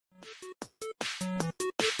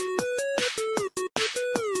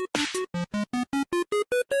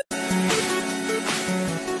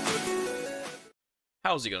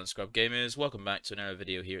How's it going, Scrub Gamers? Welcome back to another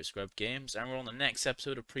video here at Scrub Games, and we're on the next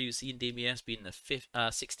episode of Previously in DBS, being the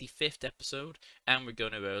 65th episode, and we're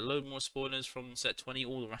going over a load more spawners from set 20.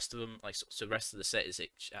 All the rest of them, so the rest of the set is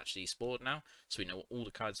actually spawned now, so we know all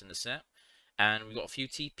the cards in the set. And we've got a few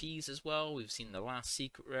TPs as well. We've seen the last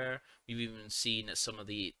secret rare. We've even seen some of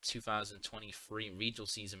the 2023 regional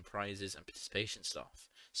season prizes and participation stuff.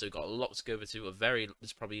 So we've got a lot to go over to.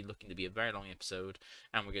 It's probably looking to be a very long episode.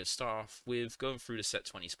 And we're going to start off with going through the set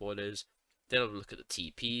 20 spoilers. Then we'll look at the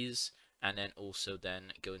TPs. And then also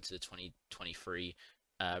go into the 2023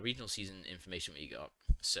 regional season information we got.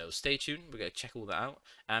 So stay tuned. We're going to check all that out.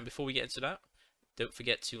 And before we get into that, don't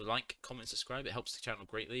forget to like, comment, subscribe. It helps the channel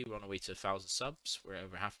greatly. We're on our way to 1,000 subs. We're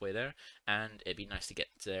over halfway there. And it'd be nice to get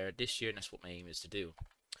there this year. And that's what my aim is to do.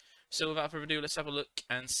 So without further ado, let's have a look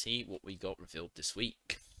and see what we got revealed this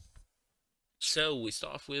week. So we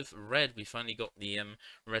start off with red. We finally got the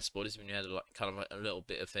red spoilers. We had a little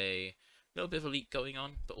bit of a leak going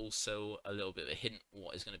on, but also a little bit of a hint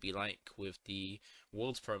what it's going to be like with the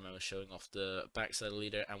Worlds promo showing off the backside of the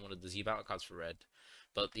leader and one of the Z battle cards for red.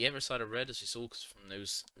 But the other side of red, as we saw from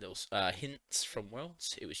those little hints from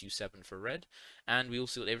Worlds, it was U7 for red. And we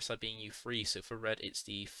also got the other side being U3. So for red, it's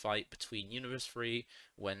the fight between Universe 3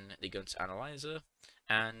 when they go into Analyzer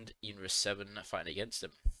and Universe 7 fighting against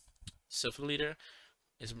them. So for the leader,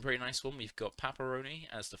 it's a pretty nice one. We've got Pepperoni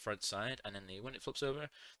as the front side, and then when it flips over,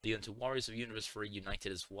 they go into Warriors of Universe 3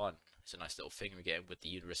 united as one. It's a nice little thing we're getting with the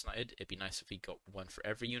Universe United. It'd be nice if we got one for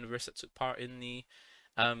every universe that took part in the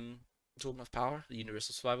Tournament of Power, the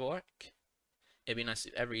Universal Survival Arc. It'd be nice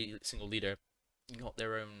if every single leader got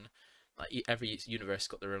their own, every universe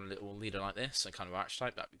got their own little leader like this, and kind of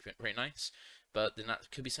archetype. That'd be pretty nice. But then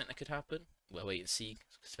that could be something that could happen. We'll wait and see,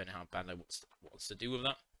 depending on how Bandai wants to do with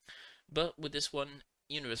that. But with this one,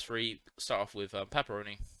 Universe 3, start off with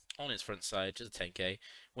Pepperoni on his front side, just a 10k.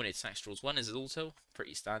 When it attacks, draws 1 as his auto,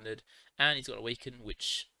 pretty standard. And he's got Awaken,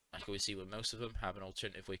 which I can always see with most of them have an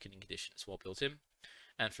alternative awakening condition as well built in.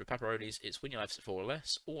 And for Pepperonis, it's when your life's at 4 or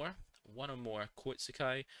less, or one or more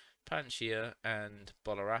Koitsukai, Panchea, and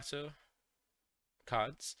Bolarato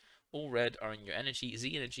cards. All red are in your energy,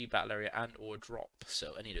 Z energy, battle area, and or drop.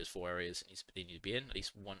 So any of those 4 areas they need to be in, at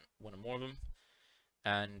least one or more of them.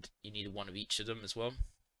 And you need one of each of them as well,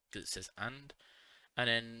 because it says and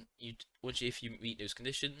then if you meet those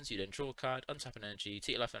conditions, you then draw a card, untap an energy,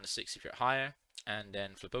 take your life down to 6 if you're higher, and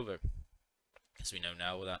then flip over. As we know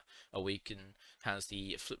now that Awaken has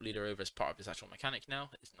the flip leader over as part of his actual mechanic now.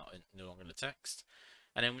 It's no longer in the text.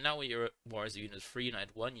 And then now when you're Warriors of Universe 3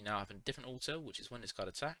 United 1, you now have a different auto, which is when this card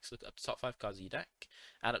attacks. Look at the top 5 cards of your deck.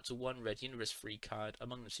 Add up to 1 red Universe 3 card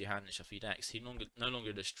among them to your hand and shuffle your deck. So you no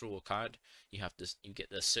longer just draw a card. You get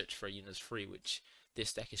the search for a Universe 3, which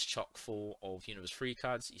this deck is chock full of Universe 3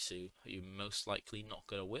 cards. So you're most likely not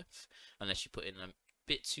going to whiff unless you put in a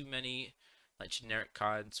bit too many generic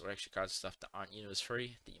cards or extra cards and stuff that aren't Universe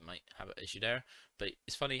 3, that you might have an issue there. But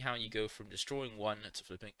it's funny how you go from destroying 1 to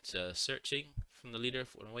flipping to searching from the leader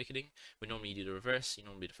for an awakening. When normally you do the reverse,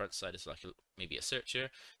 normally the front side is maybe a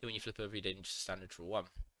searcher, then when you flip over you then just standard draw 1.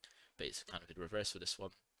 But it's kind of the reverse for this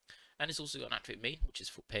one. And it's also got an activate main, which is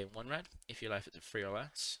for paying 1 red. If your life is at 3 or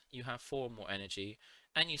less, you have 4 more energy,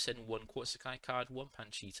 and you send 1 Koitsukai card, 1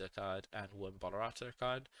 Panchea card, and 1 Bolarato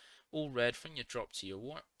card, all red from your drop to your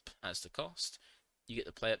warp as the cost. You get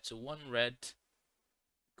to play up to 1 red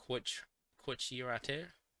Koitsukai.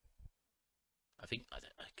 I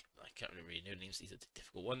can't really read the names, these are the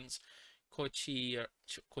difficult ones. Koitsukai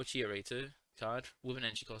card with an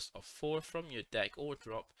energy cost of 4 from your deck or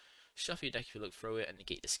drop. Shuffle your deck if you look through it and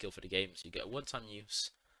negate the skill for the game. So you get a one-time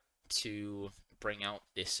use to bring out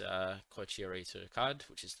this Koitsukai card,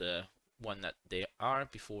 which is the one that they are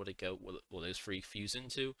before they go, well those 3 fuse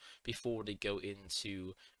into, before they go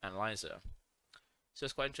into Analyzer. So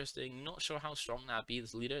it's quite interesting. Not sure how strong that'd be.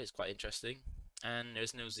 This leader is quite interesting. And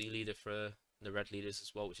there's no Z leader for the red leaders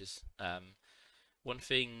as well, which is one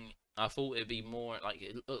thing. I thought it'd be more like,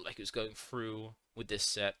 it looked like it was going through with this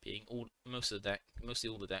set being mostly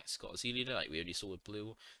all the decks got a Z leader, like we already saw with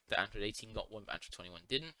blue. The Android 18 got one, but Android 21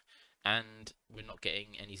 didn't. And we're not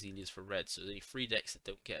getting any Z leaders for red, so there's only 3 decks that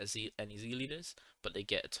don't get any Z leaders, but they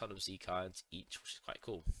get a ton of Z cards each, which is quite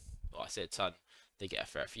cool. Well, I say a ton, they get a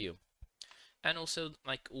fair few. And also,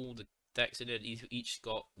 like all the decks in it, each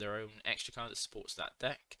got their own extra card that supports that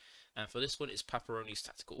deck. And for this one, it's Pepperoni's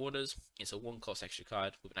Tactical Orders. It's a 1-cost extra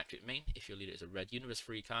card with an active main. If your leader is a red Universe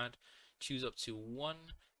 3 card, choose up to 1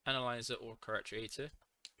 Analyzer or Corrector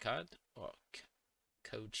card, or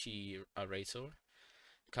Koitsukai.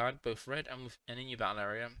 card, both red and in your battle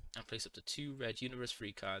area, and place up to 2 red universe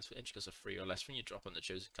free cards with entry cost of 3 or less from your drop on the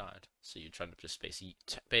chosen card. So you're trying to just basically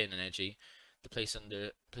pay an energy to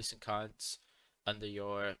placing cards under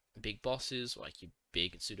your big bosses, like your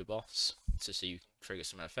big and pseudo boss, so you can trigger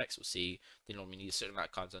some effects. We'll see they normally need a certain amount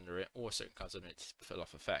of cards under it or certain cards under it to fill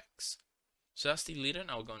off effects. So that's the leader.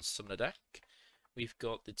 Now we'll go into some of the deck. We've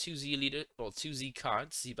got the 2Z leader, or 2Z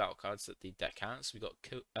cards, Z battle cards that the deck has. We've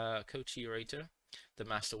got Co-Curator, the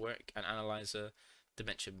Masterwork, and Analyzer,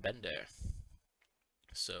 Dimension Bender.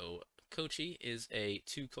 So Kochi is a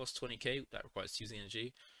 2-cost 20k that requires 2Z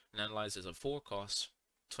energy, and Analyzer is a 4-cost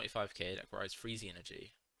 25k that requires 3Z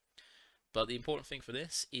energy. But the important thing for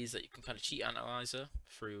this is that you can kind of cheat Analyzer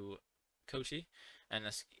through Kochi, and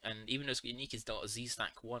even though it's unique, it's got a Z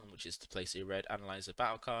stack 1, which is to place a red Analyzer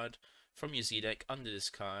battle card from your Z deck under this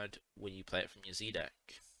card when you play it from your Z deck.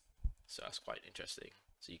 So that's quite interesting.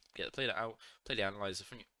 So you get to play that out, play the Analyzer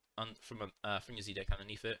from your Z deck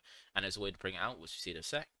underneath it, and there's a way to bring it out, which you see in a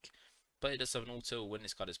sec. But it does have an auto when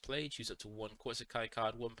this card is played. Choose up to 1 Korsakai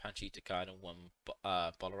card, 1 Panchita card, and 1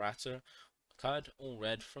 Bolorata card, all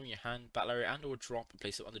red, from your hand, battle area, and/or drop, and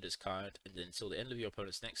place it under this card. And then until the end of your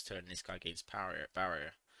opponent's next turn, this card gains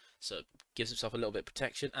barrier. So it gives himself a little bit of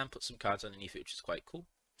protection and puts some cards underneath it, which is quite cool.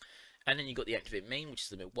 And then you got the activate main, which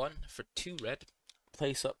is limit 1 for 2 red.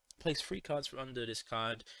 Place 3 cards from under this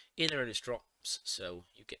card in there, and it drops. So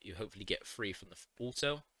you hopefully get 3 from the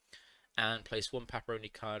auto. And place 1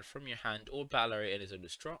 Pepperoni card from your hand or battle area in his own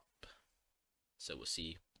drop. So we'll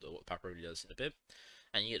see what Pepperoni does in a bit.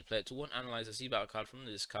 And you get to play it to 1 Analyzer Z battle card from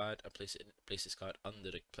this card and place this card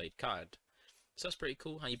under the played card. So that's pretty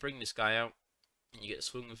cool. How you bring this guy out, and you get a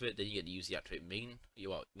swing with it, then you get to use the activate main.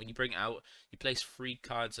 When you bring it out, you place 3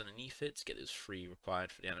 cards underneath it to get those 3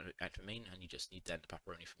 required for the activate main, and you just need then the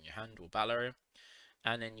Pepperoni from your hand or battle area.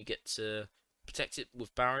 And then you get to protect it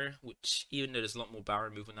with barrier, which even though there's a lot more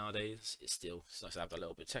barrier movement nowadays, it's nice to have that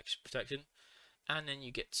little bit of protection. And then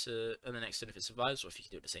you get to, on the next turn, if it survives, or if you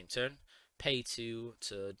can do it the same turn, pay 2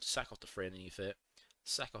 to sack off the 3 underneath it,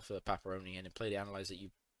 sack off the Pepperoni, and then play the Analyzer that you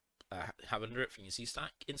have under it from your Z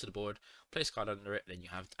stack into the board, place a card under it, and then you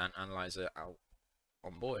have an Analyzer out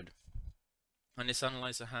on board. And this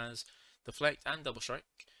Analyzer has Deflect and Double Strike,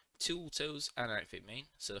 2 autos, and an activate main.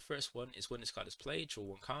 So the first one is when this card is played, draw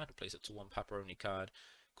 1 card, and place up to 1 Pepperoni card,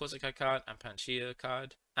 Korsakai card, and Panchia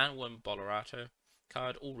card, and 1 Bolorata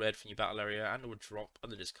card, all red from your battle area, and will drop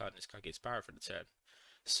under this card, and this card gets barrier for the turn.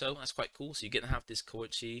 So that's quite cool. So you get to have this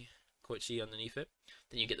Koichi underneath it.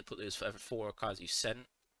 Then you get to put those 4 cards you sent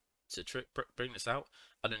to bring this out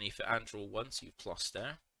underneath it and draw 1, so you plus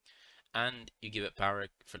there. And you give it barrier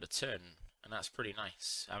for the turn. And that's pretty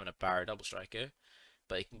nice, having a barrier double striker.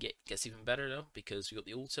 But it gets even better though, because we got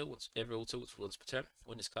the auto. Every auto once per turn.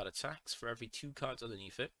 When this card attacks, for every 2 cards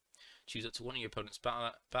underneath it, choose up to 1 of your opponent's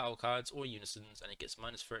battle cards or unisons, and it gets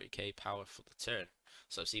minus 30k power for the turn.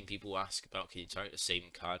 So I've seen people ask about, can you target the same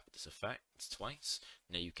card with this effect twice?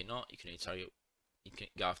 No, you cannot. You can only target. You can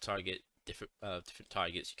target different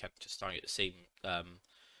targets. You can't just target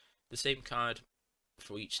the same card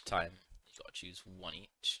for each time. You've got to choose 1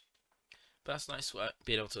 each. But that's nice,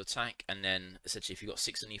 being able to attack, and then essentially if you've got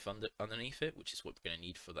 6 underneath it, which is what we're going to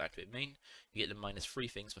need for the activate main, you get the minus 3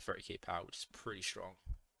 things for 30k power, which is pretty strong.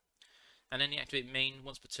 And then the activate main,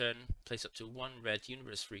 once per turn, place up to 1 red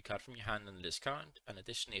universe free card from your hand under this card, and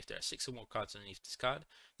additionally if there are 6 or more cards underneath this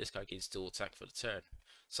card gains dual attack for the turn.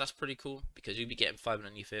 So that's pretty cool, because you'll be getting 5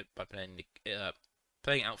 underneath it by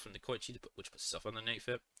playing out from the Koichi, which puts itself underneath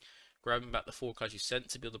it. Grabbing back the 4 cards you sent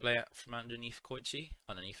to be able to play out from underneath Koichi.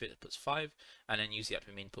 Underneath it puts 5, and then use the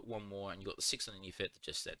activate main, put 1 more, and you got the 6 underneath it that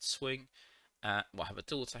just said swing. We'll have a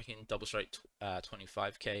dual attacking double strike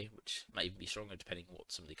 25k, which might even be stronger depending on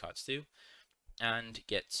what some of the cards do, and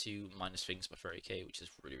get to minus things by 30k, which is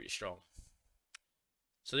really, really strong.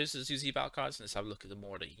 So this is Z battle cards, and let's have a look at the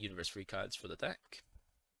more of the universe free cards for the deck.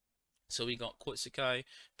 So we got Korsakai,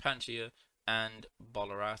 Panchia, and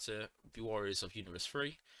Bolorata, Warriors of Universe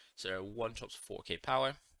 3. So they're 1 drops 4k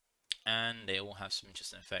power, and they all have some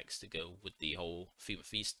interesting effects to go with the whole theme of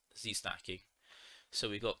Z stacking. So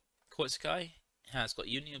we got Korsakai has got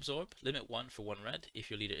Uni Absorb, limit 1 for 1 red.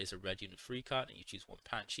 If your leader is a red unit free card and you choose 1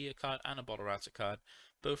 Panchia card and a Bolorata card,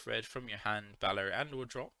 both red from your hand, battle area, and or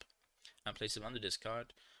drop, and place them under this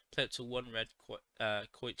card. Play up to 1 red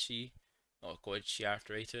Koichi or Koichi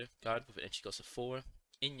Activator card with an entry cost of 4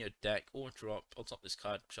 in your deck, or drop on top of this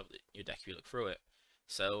card, shove it in your deck if you look through it.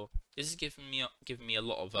 So this is giving me a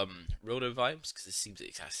lot of Roto vibes, because it seems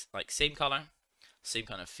it has like same color, same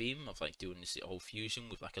kind of theme of like doing this whole fusion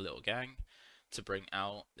with like a little gang to bring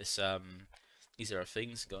out this these are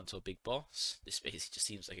things go into a big boss. This basically just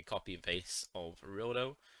seems like a copy and paste of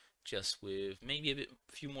Rildo, just with maybe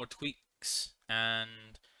a few more tweaks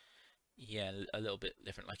and yeah, a little bit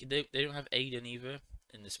different. Like they don't have Alien either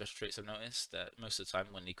in the special traits. I've noticed that most of the time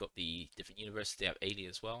when they got the different universes, they have Alien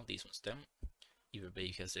as well. These ones don't, either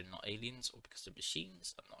because they're not aliens or because they're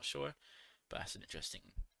machines. I'm not sure, but that's an interesting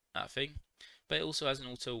thing. But it also has an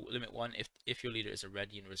auto limit 1 if your leader is a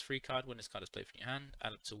red universe free card. When this card is played from your hand,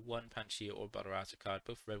 add up to 1 Panchea or Badarata card,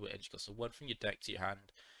 both red with energy cost of 1 from your deck to your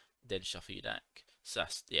hand, then shuffle your deck. So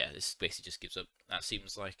that's, yeah, this basically just gives up. That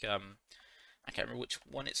seems like I can't remember which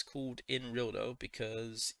one it's called in Rildo,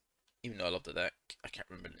 because even though I love the deck, I can't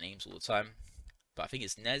remember the names all the time. But I think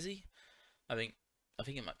it's Nezzy. I think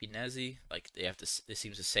it might be Nezzy. Like they have this. This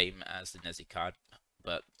seems the same as the Nezzy card,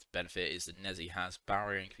 but the benefit is that Nezzy has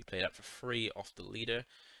barrier and can be played out for free off the leader,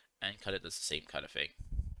 and kind of does the same kind of thing.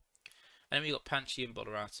 And then we got Panchi and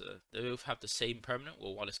Bodarata. They both have the same permanent.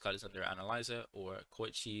 Well, while this card is under Analyzer or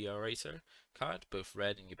Koichi Orator card, both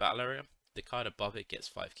red in your battle area, the card above it gets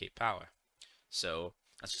 5k power. So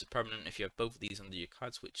that's just a permanent. If you have both of these under your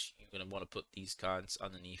cards, which you're going to want to put these cards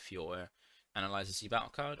underneath your Analyzer C battle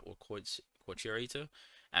card or Courator,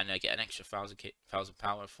 and get an extra 1000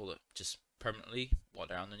 power for just permanently while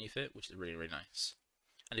they're underneath it, which is really, really nice.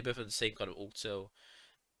 And they both have the same kind of auto,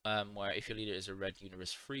 where if your leader is a red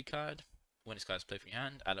universe free card, when this card is played from your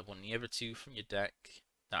hand, add up 1 of the other 2 from your deck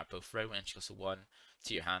that are both red when entry cost of 1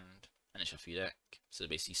 to your hand, and then shuffle your deck. So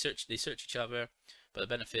basically they search each other. But the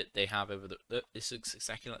benefit they have over this looks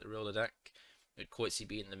exactly like the Rildo deck, with Koichi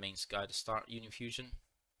being the main guy to start Union Fusion,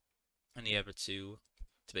 and the other 2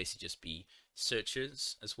 to basically just be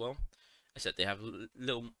searchers as well. Except they have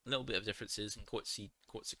little bit of differences, and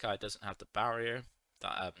Koitsukai doesn't have the barrier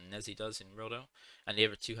that Nezzy does in Rildo, and the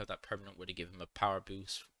other 2 have that permanent where they give him a power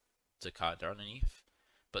boost to card they're underneath.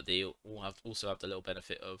 But they also have the little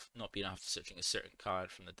benefit of not being after searching a certain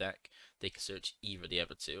card from the deck. They can search either of the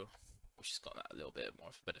other 2. Which has got that a little bit more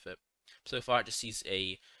of a benefit. So far, it just sees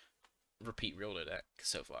a repeat Rildo deck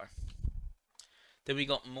so far. Then we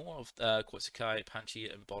got more of Koitsukai,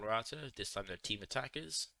 Panchi, and Bodarata. This time they're team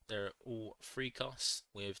attackers. They're all free costs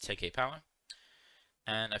with 10k power.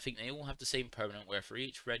 And I think they all have the same permanent, where for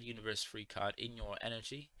each red universe free card in your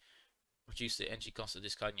energy, reduce the energy cost of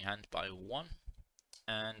this card in your hand by 1.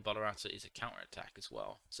 And Bodarata is a counter attack as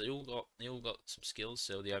well. So they all got some skills.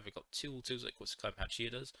 So they either got 2 autos like Koitsukai and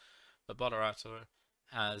Panchi does. But Bodarata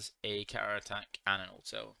has a counter attack and an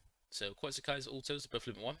auto. So Koitsukai's autos are both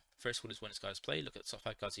limit 1. First one is when this card is played, look at the top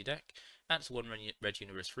 5 cards of your deck, add 1 red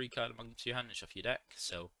universe free card among them to your hand and shuffle your deck.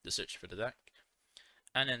 So the search for the deck.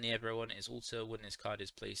 And then the other one is also when this card is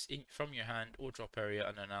placed from your hand or drop area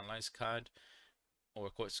under an analyzer card or a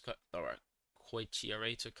Koichi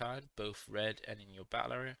Orator card, both red and in your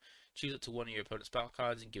battle area. Choose up to 1 of your opponent's battle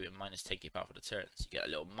cards and give it minus 10k power for the turn. So you get a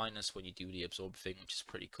little minus when you do the absorb thing, which is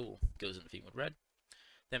pretty cool. Goes in the theme with red.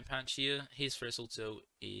 Then Panchea, his first auto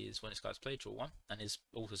is when his card's played, draw 1, and his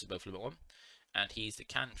autos are both limit 1. And he's the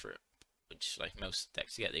cantrip, which like most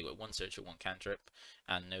decks get, they got 1 searcher, 1 cantrip,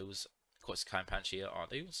 and those Koitsukai and Panchea are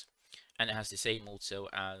those. And it has the same auto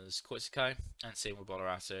as Koitsukai, and same with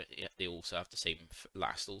Bodarata, they also have the same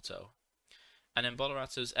last auto. And then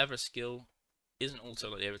Bodarata's ever skill isn't auto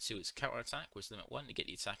like the other 2, it's counter attack, which is limit 1 to get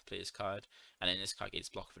the attack player's card, and then this card gets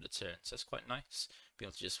blocked for the turn. So that's quite nice. Be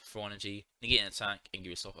able to just throw energy, negate an attack, and give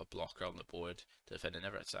yourself a blocker on the board to defend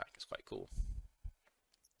another attack. It's quite cool.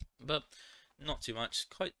 But not too much,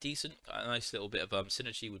 quite decent. Got a nice little bit of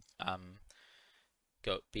synergy with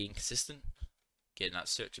being consistent, getting that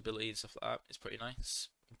search ability and stuff like that. It's pretty nice.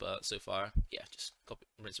 But so far, yeah, just copy,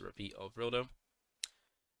 rinse and repeat of Rildo.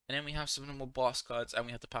 And then we have some more boss cards, and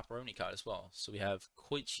we have the Pepperoni card as well. So we have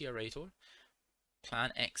Koichi Orator,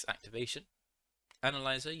 Plan X activation,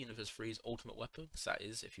 Analyzer, Universe Freeze ultimate weapon. So that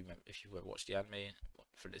is, if you've ever watched the anime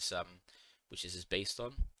for this, which this is based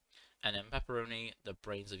on. And then Pepperoni, the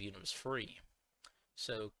Brains of Universe Free.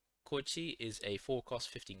 So Koichi is a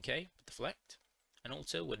 4-cost 15k with Deflect. And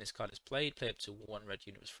also, when this card is played, play up to 1 red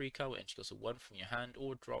Universe Free card with entry cost of 1 from your hand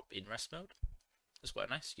or drop in rest mode. That's quite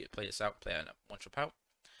nice. You get to play this out, play it 1 drop out.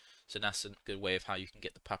 So that's a good way of how you can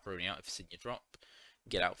get the Pepperoni out if it's in your drop.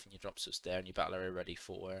 Get out from your drop so it's there in your battle area ready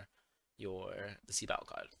for the C battle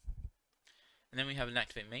card. And then we have an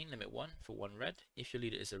activate main, limit 1 for 1 red. If your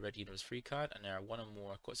leader is a red universe free card and there are 1 or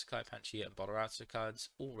more Koitsukai, Panchea, and Bodarata cards,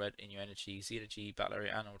 all red in your energy, Z energy, battle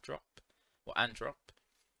area, and drop,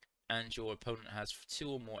 and your opponent has 2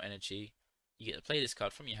 or more energy, you get to play this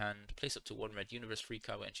card from your hand, place up to 1 red universe free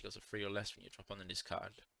card with entry cost of 3 or less when you drop on this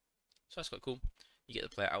card. So that's quite cool. You get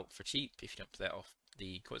to play it out for cheap if you don't play it off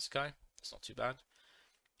the Koitsukai. It's not too bad.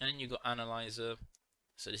 And then you got Analyzer.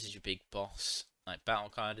 So this is your big boss, like battle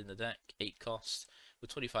card in the deck, 8 cost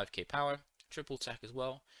with 25k power, triple attack as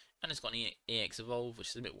well, and it's got an EX Evolve, which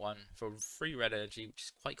is limit 1 for 3 red energy, which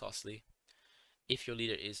is quite costly. If your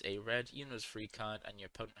leader is a red, you know, free card, and your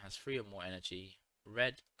opponent has 3 or more energy,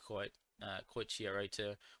 red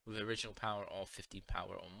Coichierator with original power of 15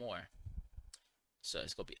 power or more. So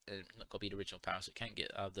it's got to be the original power, so it can't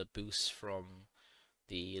get the boost from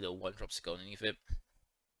the little 1-drops that go underneath it.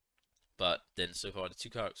 But then so far the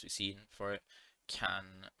 2 cards we've seen for it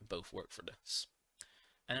can both work for this.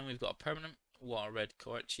 And then we've got a permanent, while red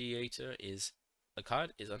Coichierator is a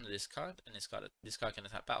card is under this card, and this card can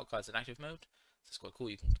attack battle cards in active mode. So it's quite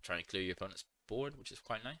cool. You can try and clear your opponent's board, which is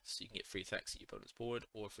quite nice. So you can get free attacks at your opponent's board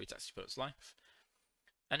or free attacks at your opponent's life.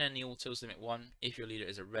 And then the autos limit 1. If your leader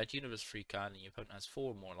is a red universe free card and your opponent has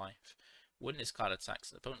 4 or more life, when this card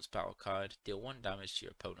attacks an opponent's battle card, deal 1 damage to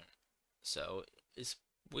your opponent. So it's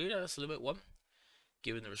weird that it's limit 1,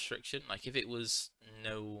 given the restriction. Like if it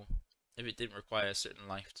didn't require a certain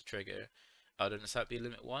life to trigger, I would understand it'd be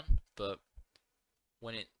limit 1, but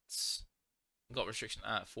when it's got restriction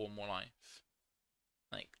at 4 more life,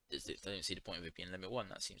 like I don't see the point of it being limit 1.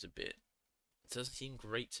 That seems a bit, it doesn't seem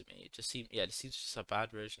great to me. It just seems, yeah, it seems just a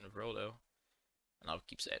bad version of Roldo, and I'll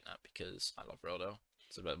keep saying that because I love Roldo,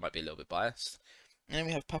 so it might be a little bit biased. And then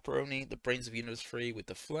we have Pepperoni, the Brains of Universe 3 with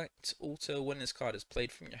Deflect. Auto, when this card is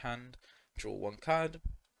played from your hand, draw 1 card.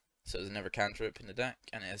 So there's never cantrip in the deck,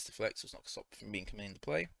 and it has Deflect, so it's not stopped from being coming into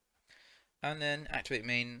play. And then activate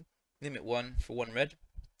main, limit 1 for 1 red.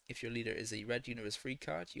 If your leader is a red Universe 3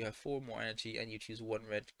 card, you have 4 more energy, and you choose 1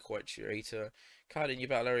 red Coichierator card in your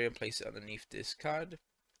battle area and place it underneath this card.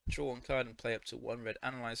 Draw 1 card and play up to 1 red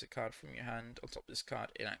Analyzer card from your hand on top of this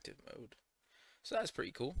card in active mode. So that's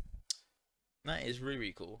pretty cool. That is really,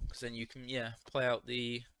 really cool, because then you can, yeah, play out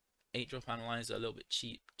the 8-drop Analyzer a little bit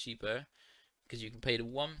cheaper, because you can pay the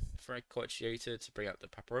 1 for a Coichierator to bring out the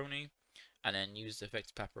Pepperoni, and then use the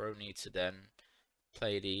effect of Pepperoni to then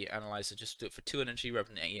play the Analyzer, just do it for 2 energy rather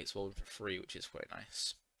than EX Evolve for 3, which is quite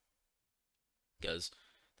nice. Because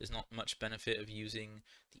there's not much benefit of using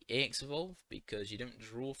the EX Evolve, because you don't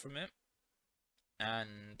draw from it,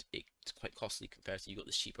 and it's quite costly compared to you got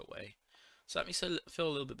this cheaper way. So that makes it feel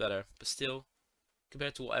a little bit better, but still,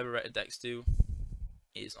 compared to whatever rated decks do,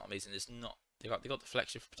 it is not amazing. It's not, they got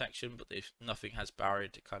deflection for protection, but nothing has barrier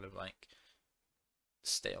to kind of like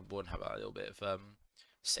stay on board and have a little bit of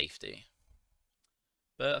safety.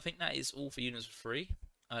 But I think that is all for Universe 3.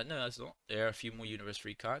 No, that's not. There are a few more Universe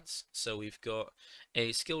 3 cards. So we've got a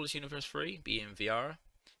Skillless Universe 3 being VR,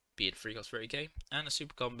 being 3 cost 30k, and a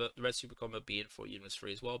super combo, the red super combo being for Universe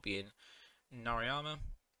 3 as well, being Nariyama,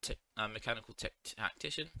 Mechanical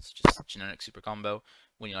Tactician. It's just a generic super combo.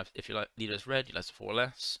 When if your leader is red, you have to 4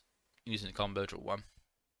 less. Using the combo, draw 1.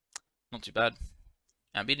 Not too bad.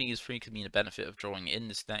 And beating Universe 3 could mean a benefit of drawing in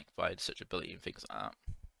this deck by such ability and things like that.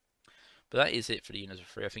 But that is it for the Universe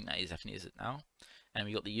 3. I think that definitely is it now. And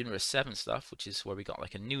we got the Universe 7 stuff, which is where we got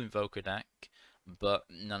like a new Invoker deck, but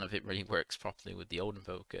none of it really works properly with the old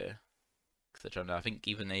Invoker. I think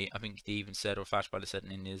they even said, or Flashbiter said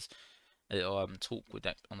in his talk with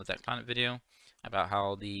on the Deck Planet video, about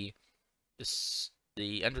how the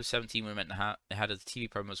Android 17 were meant to have, they had a TV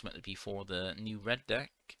promo was meant to be for the new red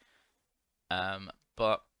deck,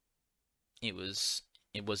 but it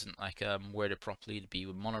wasn't like worded properly to be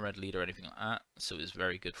with mono red lead or anything like that. So it was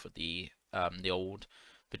very good for the old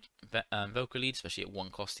Invoker lead, especially at 1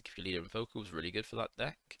 cost to give your leader Invoker, was really good for that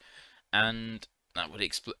deck, and that would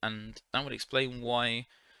explain why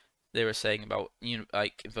they were saying about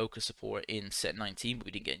like Invoker support in set 19, but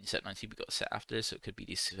we didn't get any set 19. We got a set after, so it could be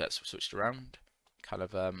these sets were switched around. Kind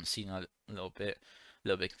of seen a little bit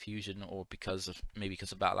confusion, or because of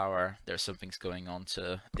Battle Hour, there are some things going on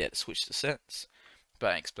to switch the sets.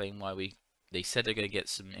 But I explain why they said they're going to get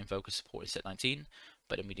some Invoker support in set 19,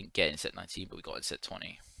 but then we didn't get it in set 19, but we got it in set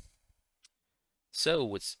 20.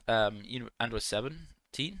 So it's Android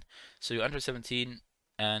 17. So Android 17,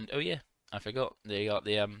 and oh yeah, I forgot, they got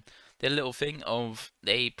the their little thing of,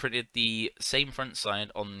 they printed the same front side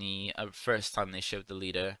on the first time they showed the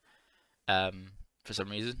leader. For some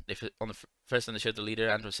reason, on the first time they showed the leader,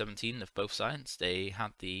 Android 17, of both sides, they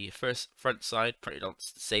had the first front side printed on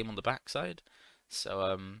the same on the back side.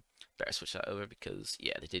 So better switch that over, because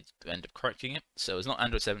yeah, they did end up correcting it. So it's not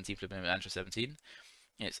Android 17 flipping over to Android 17.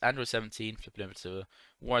 It's Android 17 flipping over to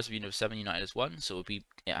Warriors of Universe 7 United as 1. So it would be,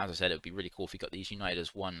 yeah, as I said, it would be really cool if we got these United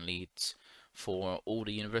as 1 leads for all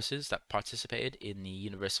the universes that participated in the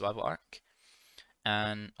Universe Survival Arc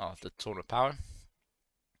and the Tournament of Power.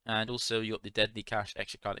 And also you got the Deadly Cash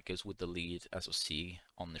extra card that goes with the lead, as we'll see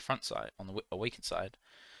on the front side, on the Awaken side.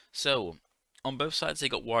 So, on both sides, they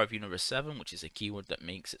got War of Universe 7, which is a keyword that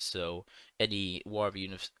makes it so any War of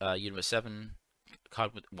Universe 7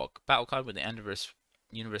 card with, well, battle card with the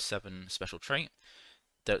Universe 7 special trait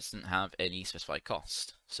doesn't have any specified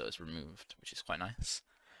cost, so it's removed, which is quite nice.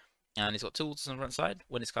 And he's got tools on the front side.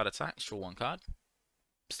 When his card attacks, draw one card,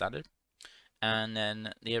 standard. And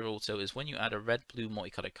then the other also is when you add a red-blue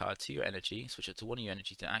multicolored card to your energy, switch it to one of your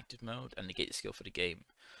energy to active mode and negate the skill for the game.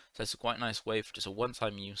 So that's a quite nice way for just a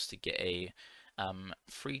one-time use to get a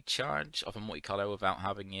free charge of a multicolor without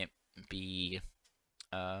having it be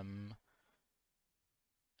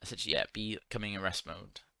essentially be coming in rest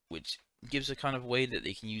mode, which gives a kind of way that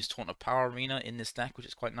they can use Taunt of Power Arena in this deck, which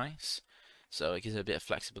is quite nice. So it gives it a bit of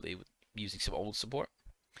flexibility with using some old support.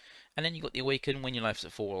 And then you got the Awaken when your life's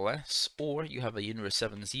at 4 or less, or you have a Universe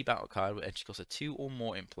 7 Z battle card with entry cost of 2 or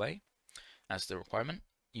more in play as the requirement.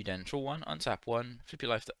 You then draw one, untap one, flip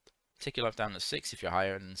your life, take your life down to 6 if you're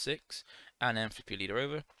higher than 6, and then flip your leader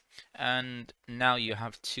over. And now you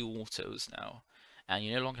have 2 autos now. And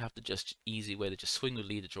you no longer have the just easy way to just swing the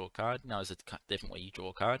leader, draw a card. Now there's a different way you draw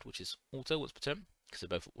a card, which is auto once per turn, because they're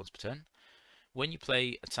both once per turn. When you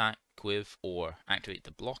play attack with or activate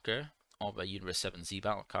the blocker of a Universe 7 Z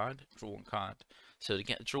battle card, draw one card. So to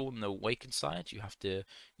get a draw on the Awaken side, you have to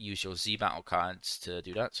use your Z battle cards to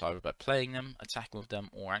do that. So either by playing them, attacking with them,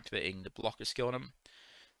 or activating the blocker skill on them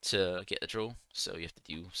to get the draw. So you have to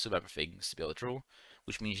do some other things to be able to draw,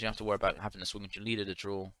 which means you don't have to worry about having to swing with your leader to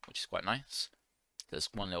draw, which is quite nice. There's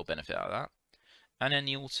one little benefit out of that. And then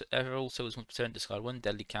the also is once per turn, discard one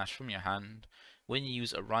deadly cash from your hand. When you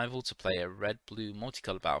use a rival to play a red-blue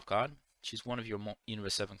multicolored battle card, choose one of your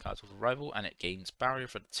Universe 7 cards with a rival and it gains barrier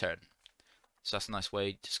for the turn. So that's a nice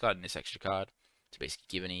way, discarding this extra card to basically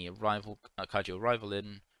give any rival card your rival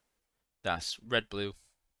in that's red-blue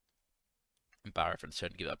and barrier for the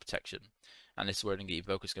turn to give that protection. And this is where the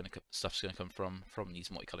evoker's stuff's going to come from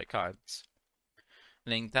these multicolored cards.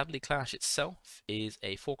 And then Deadly Clash itself is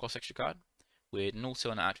a 4-cost extra card with an auto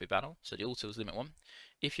and an activate battle. So the auto is limit 1.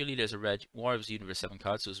 If your leader is a red Warrior of Universe 7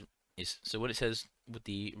 card, so what it says with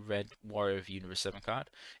the red Warrior of Universe 7 card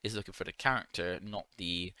is looking for the character, not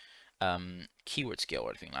the keyword skill or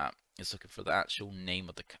anything like that. It's looking for the actual name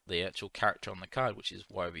of the actual character on the card, which is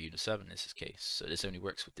Warrior of Universe 7 in this case. So this only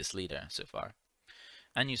works with this leader so far.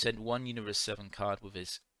 And you send one Universe 7 card with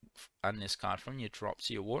this card from your drop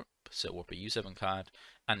to your warp. So warp a U7 card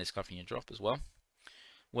and this card from your drop as well.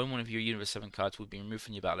 When one of your Universe 7 cards would be removed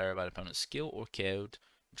from your battle area by the opponent's skill or KO'd,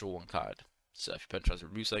 draw one card. So if your opponent tries to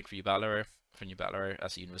remove something from your battle area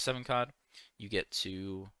as a Universe 7 card, you get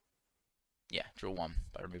to draw one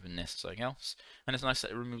by removing this or something else. And it's nice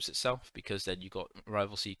that it removes itself because then you got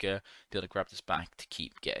Rival Seeker, be able to grab this back to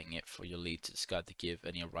keep getting it for your lead to discard to give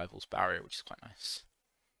any rival's barrier, which is quite nice.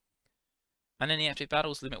 And then the active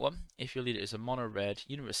battles limit 1. If your leader is a mono red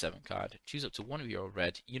Universe 7 card, choose up to one of your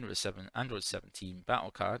red Universe 7 Android 17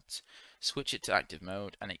 battle cards, switch it to active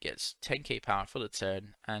mode, and it gets 10k power for the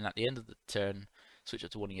turn, and at the end of the turn, switch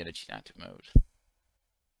up to one of your energy to active mode.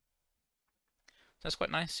 That's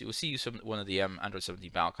quite nice. You will see one of the Android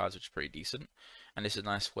 17 battle cards, which is pretty decent. And this is a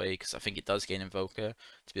nice way, because I think it does gain Invoker,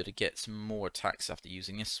 to be able to get some more attacks after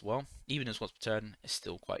using this as well. Even as once per turn, it's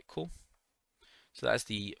still quite cool. So that's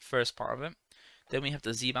the first part of it. Then we have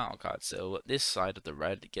the Z battle cards. So this side of the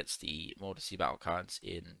red gets the more Z battle cards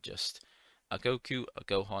in just a Goku, a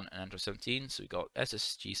Gohan, and Android 17. So we got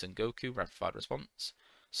SSG Son Goku, Rapid Fire Response,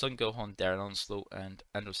 Son Gohan, Daring Onslaught, and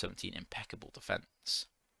Android 17 Impeccable Defense.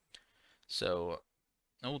 So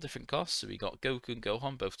all different costs. So we got Goku and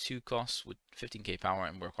Gohan, both 2 costs with 15k power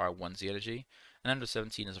and require 1 Z energy. And Android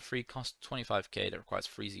 17 is a free cost 25k that requires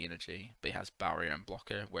 3 Z energy, but it has barrier and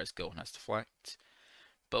blocker, whereas Gohan has deflect.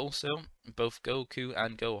 But also, both Goku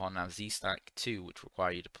and Gohan have Z stack 2,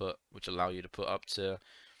 which allow you to put up to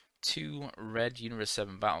 2 red Universe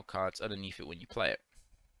 7 battle cards underneath it when you play it.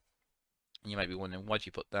 And you might be wondering, why do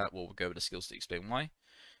you put that? Well, we'll go over the skills to explain why.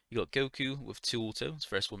 You got Goku with 2 autos.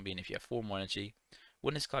 First one being if you have 4 more energy.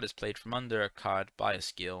 When this card is played from under a card by a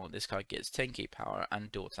skill, this card gets 10k power and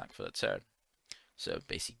dual attack for the turn. So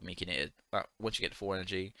basically making it, once you get 4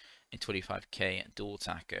 energy, a 25k dual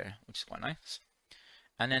attacker, which is quite nice.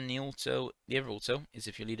 And then the other auto is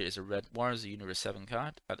if your leader is a red Warriors of Universe 7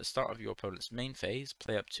 card. At the start of your opponent's main phase,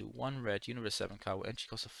 play up to 1 red Universe 7 card with entry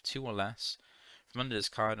cost of 2 or less from under this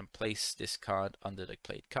card and place this card under the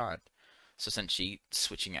played card. So essentially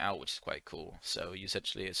switching it out, which is quite cool. So you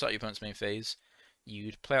essentially, at the start of your opponent's main phase,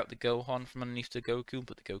 you'd play out the Gohan from underneath the Goku,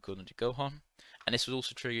 put the Goku under the Gohan. And this would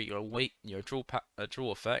also trigger your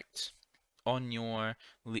draw effect on your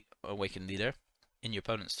Awakened leader. in your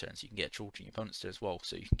opponent's turn, so you can get a draw in your opponent's turn as well.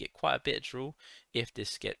 So you can get quite a bit of draw if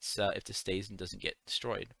this stays and doesn't get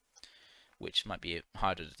destroyed, which might be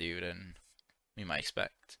harder to do than we might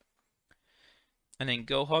expect. And then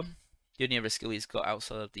Gohan, the only other skill he's got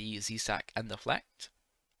outside of the Z-Sack and Deflect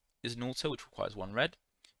is an auto, which requires 1 red.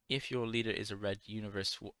 If your leader is a red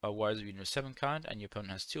Warriors of Universe 7 card and your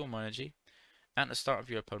opponent has 2 or more energy, at the start of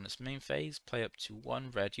your opponent's main phase, play up to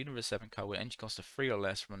 1 red Universe 7 card with energy cost of 3 or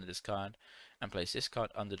less from under this card, and place this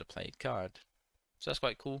card under the played card. So that's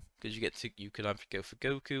quite cool, because you could either go for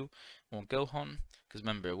Goku or Gohan. Because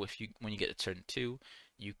remember, when you get to turn 2,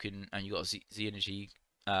 you got a Z energy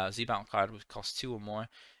Z battle card with cost 2 or more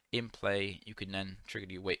in play. You can then trigger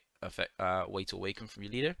the Wait to Awaken from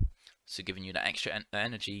your leader, so giving you the extra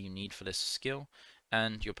energy you need for this skill,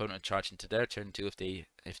 and your opponent will charge into their turn 2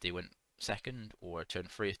 if they went second, or turn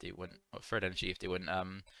 3 if they went, or third energy if they went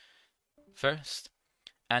first,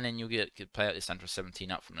 and then you could play out this Android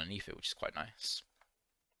 17 out from underneath it, which is quite nice.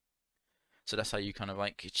 So that's how you kind of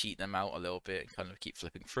like cheat them out a little bit and kind of keep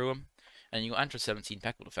flipping through them. And you got Android 17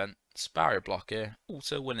 Impeccable Defense, Barrier Blocker.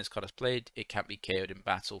 Also, when this card is played, it can't be KO'd in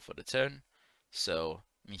battle for the turn, so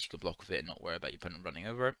it means you can block with it and not worry about your opponent running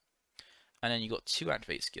over it. And then you got 2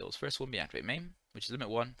 activate skills. First one being Activate Main, which is limit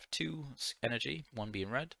 1 for 2 energy, 1 being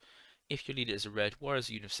red. If your leader is a red Warriors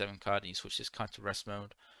Universe 7 card and you switch this card to rest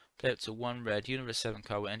mode, play up to 1 red Universe 7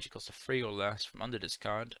 card with energy cost of 3 or less from under this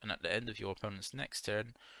card, and at the end of your opponent's next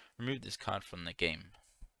turn, remove this card from the game.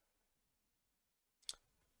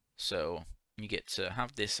 So you get to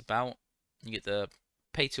have this about, you get the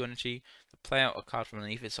pay 2 energy, to play out a card from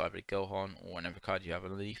underneath it, so either Gohan or whatever card you have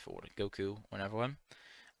underneath, or Goku, whatever one.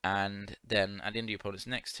 And then at the end of your opponent's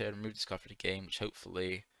next turn, remove this card from the game, which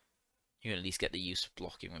hopefully you can at least get the use of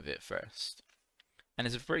blocking with it first. And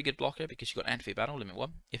it's a very good blocker because you've got Activate Battle, limit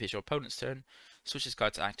 1. If it's your opponent's turn, switch this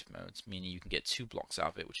card to active modes, meaning you can get 2 blocks out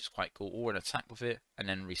of it, which is quite cool, or an attack with it, and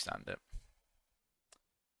then restand it.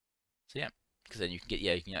 So yeah, because then you can get,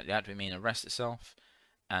 you can activate main and rest itself,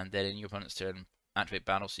 and then in your opponent's turn, activate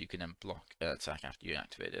battle, so you can then block attack after you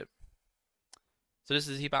activate it. So this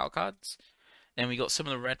is the battle cards. Then we got some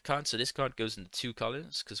of the red cards. So this card goes into 2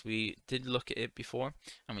 colors, because we did look at it before,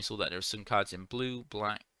 and we saw that there were some cards in blue,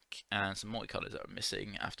 black, and some multicolors that were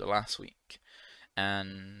missing after last week,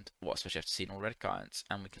 and especially after seeing all red cards.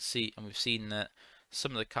 And we can see, and we've seen that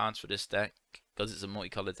some of the cards for this deck, because it's a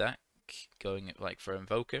multicolored deck, going like for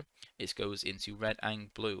Invoker, it goes into red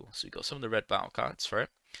and blue. So we got some of the red battle cards for it.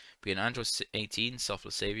 We got an Android 18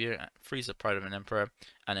 Selfless Savior, Frieza Pride of an Emperor,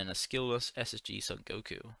 and then a skillless SSG Son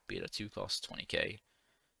Goku, be it a 2-cost 20k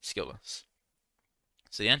skillless.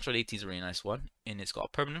 So the Android 18 is a really nice one, and it's got a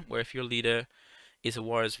permanent where if your leader is a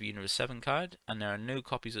Warriors of Universe 7 card, and there are no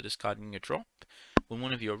copies of this card in your drop, when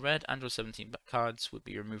one of your red Android 17 cards would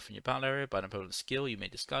be removed from your battle area by an opponent's skill, you may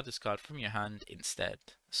discard this card from your hand instead.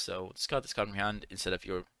 So discard this card from your hand instead of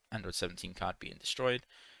your Android 17 card being destroyed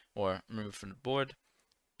or removed from the board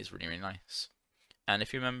is really, really nice. And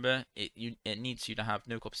if you remember, it needs you to have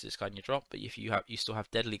no copies of this card in your drop, but if you still have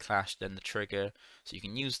Deadly Clash, then the trigger, so you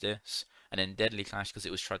can use this, and then Deadly Clash, because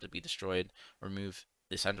it was tried to be destroyed, remove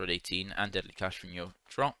this Android 18 and Deadly Clash from your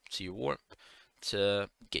drop to your warp to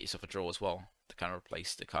get yourself a draw as well, to kind of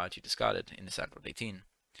replace the card you discarded in this Android 18.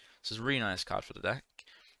 So it's a really nice card for the deck,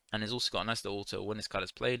 and it's also got a nice little auto. When this card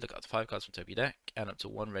is played, look up to 5 cards from top of your deck, and up to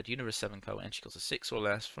 1 red Universe 7 card with entry cost of 6 or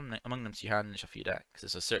less from among them to your hand and shuffle your deck, because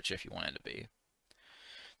it's a searcher if you want it to be.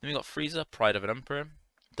 Then we got Frieza, Pride of an Emperor,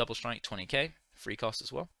 Double Strike 20k, free cost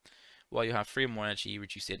as well. While you have 3 or more energy, you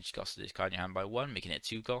reduce the energy cost of this card in your hand by 1, making it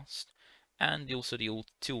 2 cost. And also the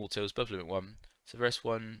 2 autos, both limit 1. So the first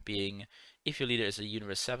one being, if your leader is a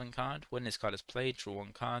Universe 7 card, when this card is played, draw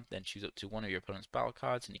 1 card, then choose up to 1 of your opponent's battle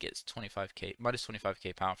cards, and he gets minus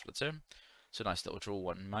 25k power for the turn. So nice little draw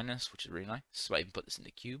 1 minus, which is really nice. So I even put this in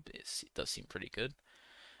the cube, it does seem pretty good.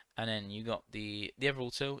 And then you got the other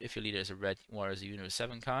auto, if your leader is a red Warriors Universe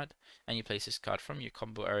 7 card, and you place this card from your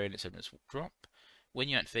combo area in its opponent's drop, when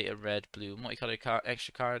you activate a red, blue, multicolored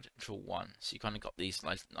extra card, draw 1. So you kind of got these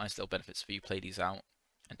nice little benefits for you play these out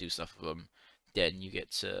and do stuff with them. Then you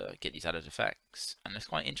get to get these added effects, and it's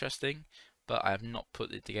quite interesting. But I have not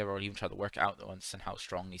put it together or even tried to work out to understand how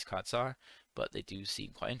strong these cards are. But they do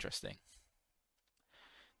seem quite interesting.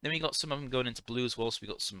 Then we got some of them going into blue as well. So we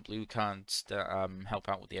got some blue cards that help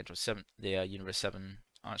out with the Android 7, the Universe 7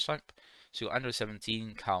 archetype. So you got Android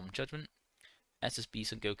 17, Calm Judgment, SSB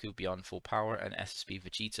Son Goku beyond full power, and SSB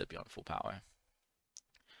Vegeta beyond full power.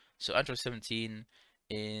 So Android 17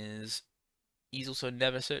 he's also a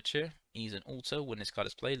Never Searcher. He's an auto. When this card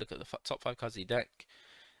is played, look at the top 5 cards of your deck,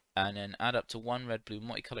 And then add up to 1 red-blue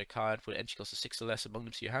multicolored card with an entry cost of 6 or less among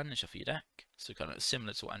them to your hand and shuffle your deck. So kind of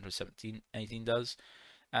similar to what Android 17/18 does.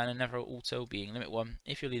 And another auto being limit 1.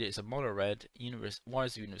 If your leader is a mono red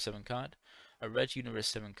Wires of Universe 7 card, a red Universe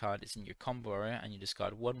 7 card is in your combo area and you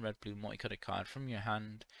discard 1 red-blue multicolored card from your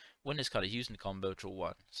hand. When this card is used in the combo, draw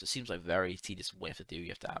 1. So it seems like very tedious what you have to do. You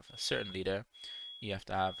have to have a certain leader, you have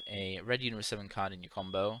to have a red Universe 7 card in your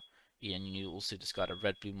combo, and you also discard a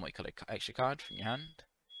red-blue multicolored extra card from your hand.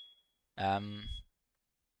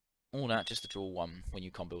 All that just to draw 1 when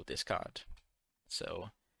you combo with this card.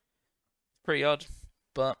 So, pretty odd,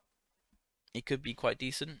 but it could be quite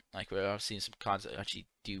decent. Like, where I've seen some cards that actually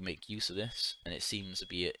do make use of this, and it seems to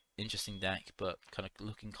be an interesting deck, but kind of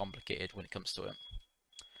looking complicated when it comes to it.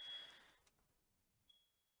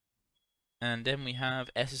 And then we have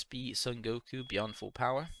SSB Son Goku Beyond Full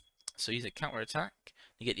Power. So use a counter attack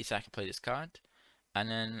to get the attacker to play this card, and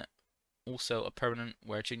then also a permanent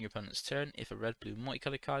where during your opponent's turn, if a red-blue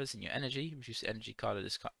multicolored card is in your energy, reduce the energy cost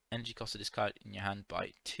of this card in your hand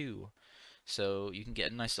by 2. So you can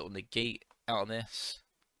get a nice little negate out of this,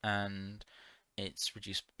 and it's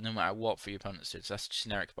reduced no matter what for your opponent's turn. So that's the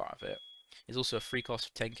generic part of it. It's also a free cost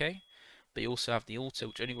of 10k, but you also have the auto,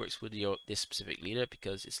 which only works with this specific leader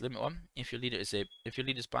because it's limit 1. If your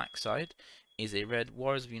leader's backside is a red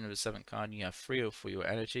Wars of Universe 7 card, you have 3/0 for your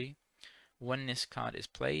energy. When this card is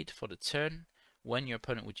played for the turn, when your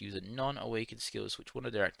opponent would use a non-awakened skill to switch one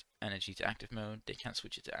of their energy to active mode, they can't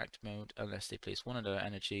switch it to active mode unless they place one of their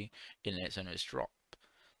energy in its owner's drop.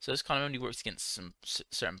 So this kind of only works against some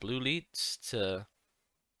certain blue leads,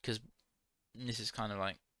 because this is kind of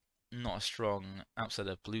like not as strong outside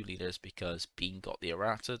of blue leaders because Bean got the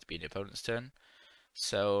errata to be in the opponent's turn.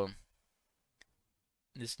 So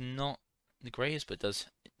it's not the greatest, but it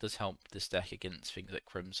does help this deck against things like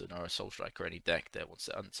Crimson or a Soul Strike or any deck that wants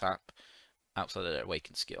to untap outside of their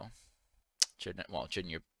Awaken skill. During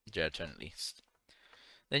your turn at least.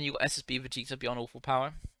 Then you got SSB Vegeta Beyond Awful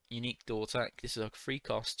Power. Unique dual attack. This is a free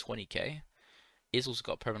cost 20k. It's also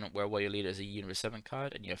got permanent where your leader is a Universe 7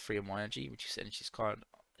 card and you have 3 or more energy, reduce the energy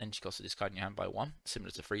cost of this card in your hand by 1, similar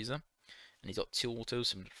to Frieza. And he's got 2 autos,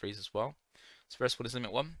 similar to Frieza as well. So first one is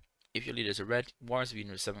limit 1. If your leader is a red Wires of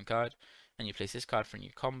Universe 7 card, and you place this card from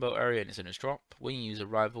your combo area and it's in its drop, when you use a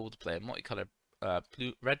rival to play a multicolored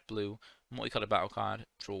red-blue multicolored battle card,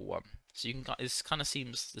 draw 1. So you can. This kind of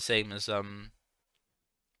seems the same as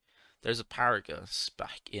there's a Paragus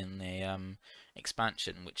back in the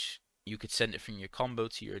expansion, which you could send it from your combo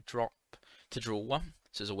to your drop to draw 1.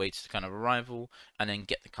 So there's a way to kind of arrival and then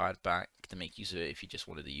get the card back to make use of it if you just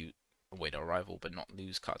wanted to use a way to arrival but not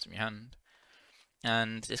lose cards from your hand.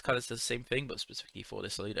 And this card does the same thing but specifically for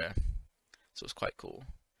this leader. So it's quite cool.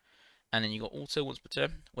 And then you got auto once per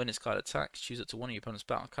turn. When this card attacks, choose it to one of your opponent's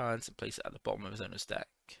battle cards and place it at the bottom of his owner's deck.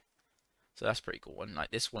 So that's pretty cool. And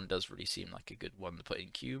like this one does really seem like a good one to put in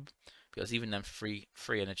cube, because even then for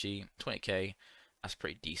free energy, 20k, that's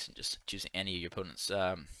pretty decent. Just choosing any of your opponent's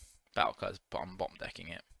battle cards, bottom decking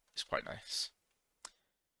it. It's quite nice.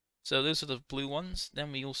 So those are the blue ones.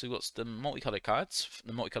 Then we also got the multicolored cards,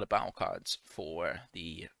 the multicolored battle cards for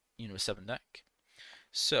the Universe 7 deck.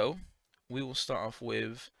 So we will start off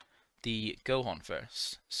with the Gohan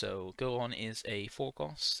first. So Gohan is a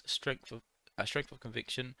 4-cost, strength of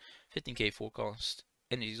conviction, 15k 4-cost,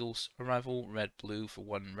 energy source, arrival, red-blue for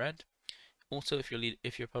 1 red. Also, if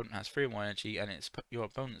your opponent has 3 or more energy and it's your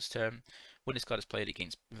opponent's turn, when this card is played, it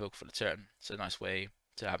gains Invoker for the turn. So a nice way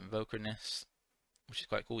to have Invoker in this, which is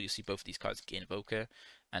quite cool. You see both of these cards gain Invoker,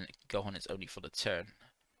 and Gohan is only for the turn.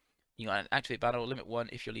 You got an activate battle, limit 1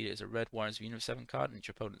 if your leader is a red Wires of Universe 7 card and it's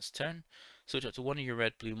your opponent's turn. Switch up to one of your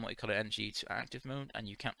red-blue multicolored energy to active mode, and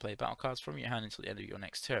you can't play battle cards from your hand until the end of your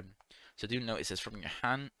next turn. So do note it says from your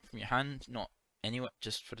hand, not anywhere,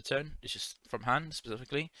 just for the turn. It's just from hand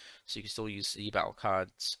specifically, so you can still use the battle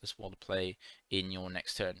cards as well to play in your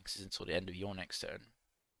next turn, because it's until the end of your next turn.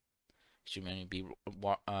 Should only be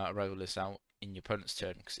arrival list out in your opponent's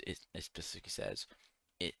turn, because it specifically says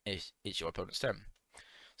it's your opponent's turn.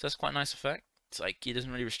 So that's quite a nice effect. It's like it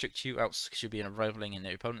doesn't really restrict you out, because you'll be arrivaling in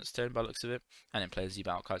their opponent's turn by the looks of it, and then play Z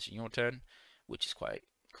battle cards in your turn, which is quite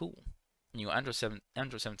cool. And you got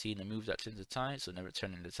Android 17 and move that to the tide, so never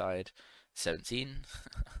turn in the tide 17.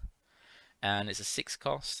 And it's a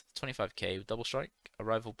 6-cost, 25k with double strike,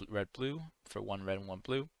 arrival red-blue for 1 red and 1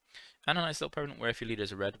 blue. And a nice little permanent where if your leader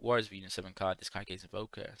is a red Wires of Universe 7 card, this card gains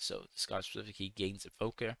Invoker. So this card specifically gains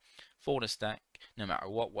Invoker for this deck, no matter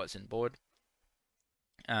what's in board.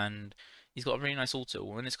 And He's got a really nice auto.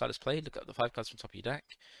 When this card is played, look at the 5 cards from the top of your deck,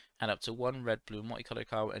 add up to 1 red, blue, multicolored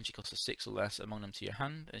card with energy cost of 6 or less among them to your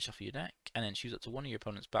hand, and shuffle your deck, and then choose up to one of your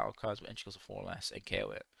opponent's battle cards with energy cost of 4 or less and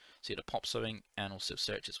KO it. So you have pop sewing and also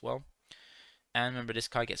search as well. And remember, this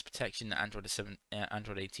card gets protection, Android 7,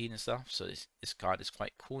 Android 18 and stuff, so this card is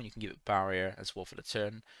quite cool, and you can give it barrier as well for the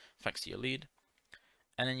turn, thanks to your lead.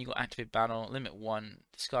 And then you got activate battle, limit 1,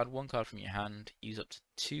 discard 1 card from your hand, use up to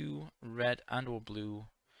 2 red and or blue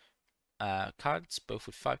cards, both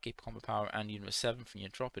with 5k combo power and universe 7 from your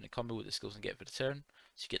drop in a combo with the skills and get for the turn.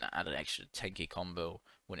 So you get that added extra 10k combo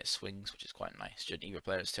when it swings, which is quite nice during either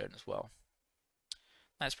player's turn as well.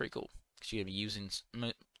 That's pretty cool, because you're going to be using,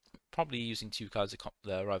 probably using 2 cards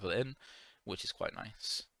to rival in, which is quite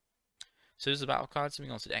nice. So there's the battle cards,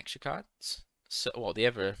 moving on to the extra cards. So, well, the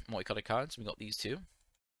other multicolored cards, we got these 2.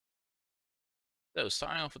 So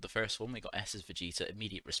starting off with the first one, we got S's Vegeta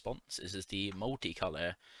Immediate Response. This is the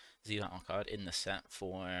multicolor Z-Awaken card in the set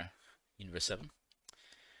for Universe 7.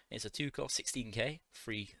 It's a 2-cost 16k,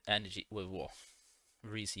 free energy with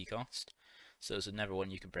free Z cost. So it's another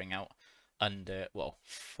one you can bring out under, well,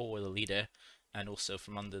 for the leader, and also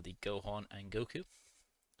from under the Gohan and Goku.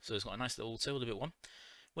 So it's got a nice little auto, limit 1.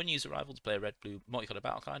 When you use a rival to play a red-blue multicolored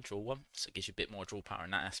battle card, draw 1, so it gives you a bit more draw power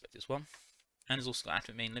in that aspect as well. And it's also got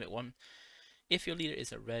activate main, limit 1. If your leader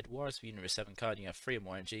is a red Warriors of Universe 7 card and you have 3 or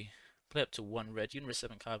more energy, play up to 1 red Universe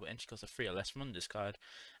 7 card with energy cost of 3 or less from under this card,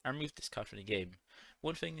 and remove this card from the game.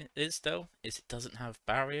 One thing is, though, is it doesn't have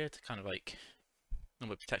barrier to kind of like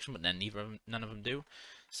normal protection, but then none of them do.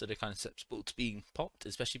 So they're kind of susceptible to being popped,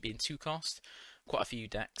 especially being 2 cost. Quite a few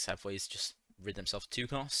decks have ways to just rid themselves of 2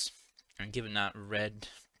 costs. And given that red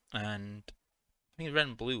and I think red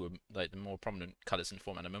and blue are like the more prominent colours in the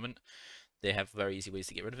format at the moment, they have very easy ways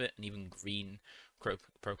to get rid of it, and even green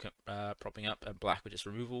propping up and black with just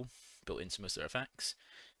removal built into most of their effects.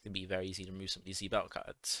 It can be very easy to remove some of these Z battle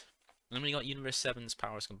cards. And then we got Universe 7's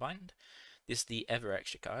powers combined. This is the ever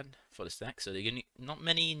extra card for this deck, so they're not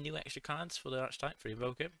many new extra cards for the archetype for the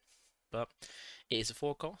Invoker, but it is a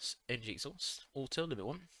 4-cost energy exhaust, auto limit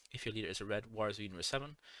 1. If your leader is a red Warriors of Universe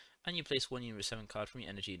 7, and you place 1 Universe 7 card from your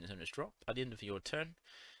energy in its owner's drop, at the end of your turn,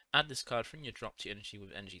 add this card from your drop to your energy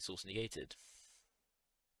with energy source negated.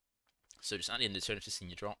 So just at the end of the turn, if it's in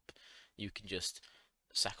your drop, you can just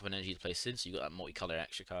sack up an energy to place in. So you got that multicolor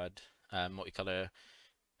extra card, multicolor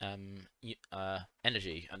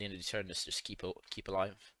energy at the end of the turn. Just keep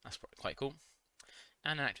alive. That's quite cool.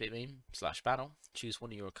 And an activate main / battle. Choose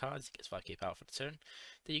one of your cards. It gets 5k power for the turn.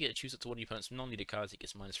 Then you get to choose up to one of your opponent's non-leader cards. It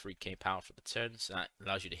gets minus 3k power for the turn. So that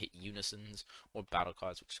allows you to hit unisons or battle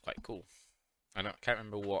cards, which is quite cool. I can't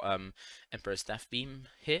remember what Emperor's Death Beam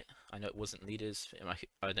hit. I know it wasn't leaders.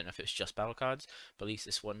 I don't know if it was just battle cards, but at least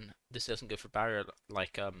this doesn't go for barrier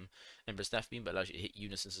like Emperor's Death Beam, but allows you to hit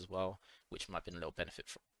unisons as well, which might have been a little benefit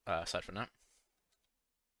aside from that.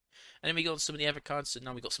 And then we got some of the other cards. So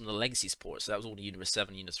now we got some of the legacy support. So that was all the Universe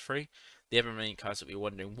 7, Universe 3. The other remaining cards that we were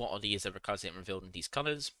wondering, what are these other cards that haven't revealed in these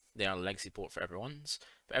colours? They are legacy support for everyone's,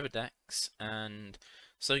 for every decks, and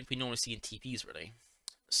something we normally see in TPs really.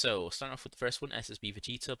 So, starting off with the first one, SSB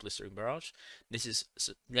Vegeta Blistering Barrage. This is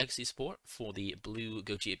legacy support for the blue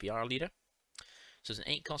Gogeta BR leader. So it's an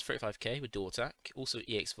 8-cost 35k with dual attack. Also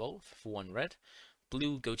EX Evolve for 1 red.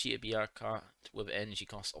 Blue Gogeta BR card with an energy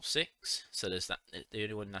cost of 6. So there's that. The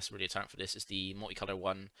only one that's really attacked for this is the multicolor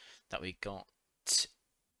one that we got.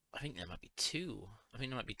 I think there might be 2. I think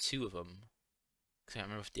there might be 2 of them. I can't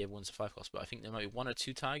remember if the other one's a 5-cost, but I think there might be 1 or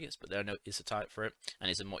 2 targets, but there is a target for it, and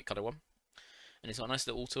it's a multicolor one. And it's got a nice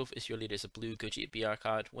little auto. If your leader is a blue Gogeta BR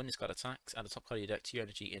card, when this card attacks, add the top card of your deck to your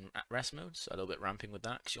energy in rest mode. So a little bit ramping with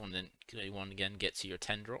that, because you want to again get to your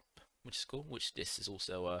 10 drop, which is cool. Which this is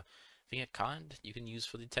also I think a card you can use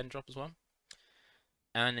for the 10 drop as well.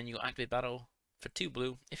 And then you got activate battle for 2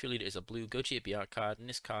 blue. If your leader is a blue Gogeta BR card, and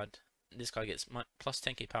this card gets plus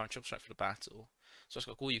 10k power and triple strike for the battle. So it's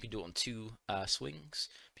quite cool. You can do it on 2 swings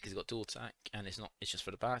because it's got dual attack, and it's just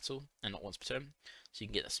for the battle and not once per turn. So you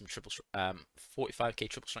can get some 45k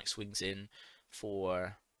triple strike swings in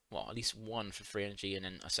for, well, at least 1 for free energy, and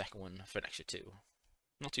then a second one for an extra 2.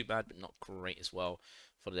 Not too bad, but not great as well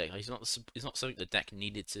for the deck. It's not something the deck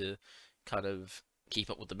needed to kind of keep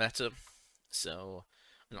up with the meta. So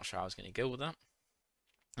I'm not sure how I was going to go with that.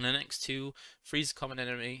 And the next 2, Freeze Common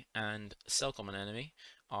Enemy and Cell Common Enemy,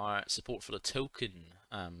 are support for the token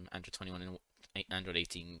Android 21 and Android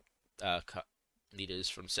 18 leaders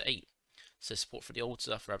from set 8. So support for the old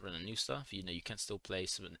stuff rather than the new stuff. You know, you can still play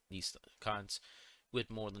some of these cards with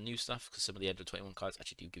more of the new stuff, because some of the Android 21 cards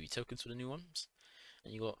actually do give you tokens for the new ones.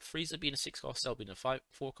 And you got Freezer being a 6-cost, Cell being a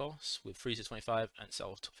 4-cost, with Freezer 25 and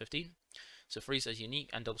Cell 15. So freeze as unique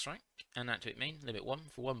and double strike. And activate main, limit 1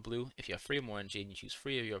 for 1 blue. If you have 3 or more energy and you choose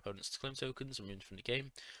 3 of your opponent's claim tokens removed from the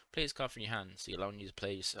game, play this card from your hand, so you're allowing you to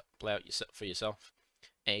play out for yourself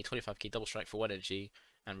a 25k double strike for 1 energy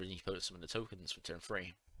and redeem your opponent some of the tokens for turn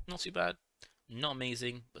 3. Not too bad, not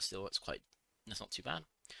amazing, but still that's not too bad.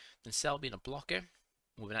 Then Cell being a blocker,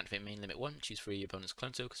 with an activate main limit 1, choose 3 of your opponent's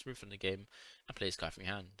clone tokens removed from the game and play this card from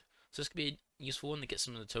your hand. So this could be a useful one to get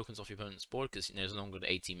some of the tokens off your opponent's board, because there's no longer the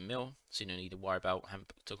 18 mil, so you don't need to worry about having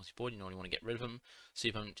tokens on your board. You only want to get rid of them, so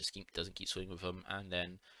your opponent just doesn't keep swinging with them, and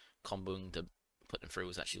then comboing to put them through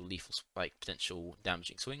is actually lethal, like potential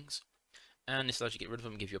damaging swings. And this allows you to get rid of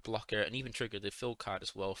them, give you a blocker, and even trigger the fill card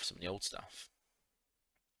as well for some of the old stuff.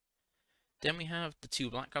 Then we have the 2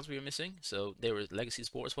 black cards we were missing, so they were legacy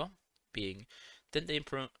support as well, being Bandai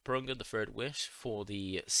and Parunga the Third Wish for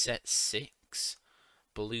the set 6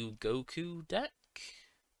 Blue Goku deck,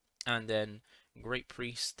 and then Great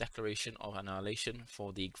Priest Declaration of Annihilation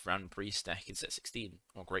for the Grand Priest deck in set 16,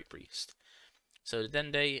 or Great Priest. So the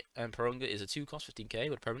Bandai and Parunga is a 2 cost 15k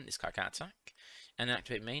with a permanent, this card can't attack. And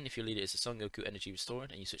activate main, if your leader is a Son Goku energy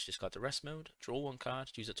restored and you switch this card to rest mode, draw 1 card,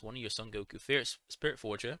 choose it to one of your Son Goku Spirit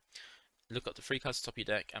Forger, look up the 3 cards at the top of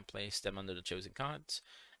your deck and place them under the chosen cards.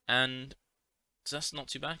 And so that's not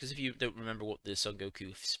too bad, because if you don't remember what the Son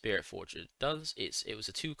Goku Spirit Forger does, it was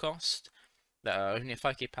a 2 cost that only a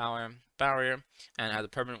 5k power barrier, and had a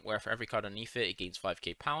permanent where for every card underneath it, it gains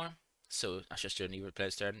 5k power. So that's just your neither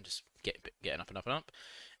player's turn, just getting up and up and up.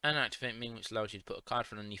 And activate main, which allows you to put a card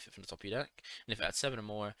from underneath it from the top of your deck, and if it had 7 or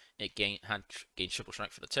more, it gained triple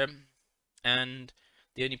strike for the turn. And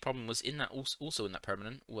the only problem was in that also in that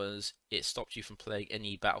permanent was it stopped you from playing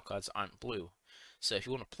any battle cards that aren't blue. So if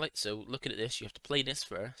you want to play, so looking at this, you have to play this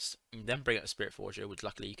first, and then bring out a Spirit Forger, which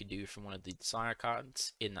luckily you can do from one of the Desire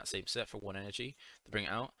cards in that same set for 1 energy to bring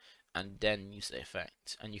it out, and then use the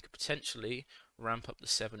effect. And you could potentially ramp up the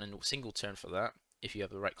 7 in a single turn for that if you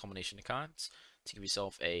have the right combination of cards to give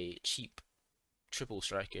yourself a cheap triple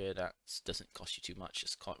striker that doesn't cost you too much.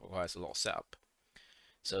 It requires a lot of setup.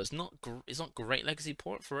 So it's not great legacy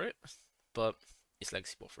port for it, but it's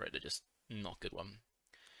legacy port for it. They're just not a good one.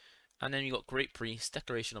 And then you got Great Priest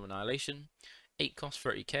Declaration of Annihilation, 8 cost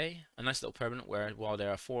 30k, a nice little permanent where while there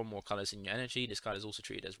are 4 or more colors in your energy, this card is also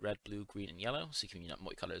treated as red, blue, green, and yellow, so you can use that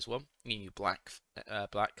multicolor as well. You can use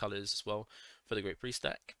black colors as well for the Great Priest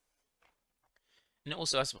deck. And it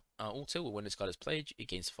also has auto, when this card is played, it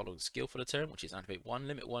gains the following skill for the turn, which is activate 1,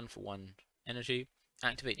 limit 1 for 1 energy,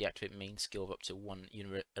 activate the activate main skill of up to 1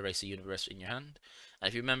 eraser universe in your hand. And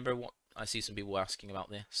if you remember what I see some people asking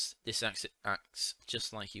about this acts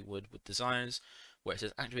just like you would with Desires, where it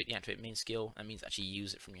says activate the activate main skill. That means actually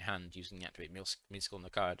use it from your hand using the activate main skill on the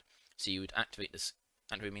card. So you would activate this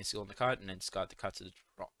activate main skill on the card and then discard the card to the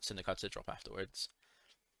drop, send the card to the drop afterwards.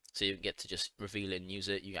 So you don't get to just reveal it and use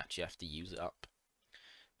it, you actually have to use it up.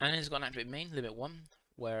 And it's got an activate main, limit 1,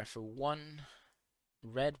 where for 1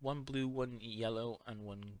 red, 1 blue, 1 yellow, and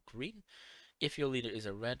 1 green, if your leader is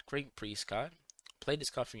a red Great Priest card, play this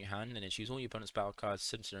card from your hand and then choose all your opponent's battle cards,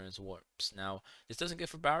 center as warps. Now, this doesn't go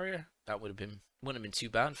for barrier. That wouldn't have been too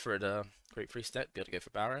bad for the Great Priest deck, be able to go for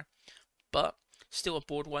barrier. But still a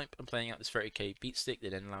board wipe and playing out this 30k beat stick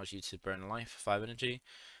that then allows you to burn life for 5 energy.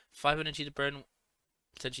 5 energy to burn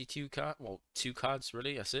potentially 2 cards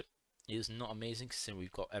really, that's it. It is not amazing considering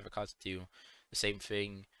we've got other cards to do the same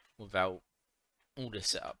thing without all this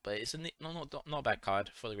setup. But it's not a bad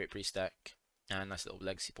card for the Great Priest deck, and nice little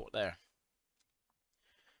legacy port there.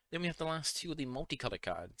 Then we have the last 2 of the multicolour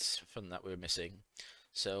cards from that we were missing.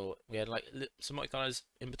 So we had like some multicolors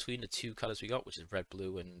in between the 2 colors we got, which is red,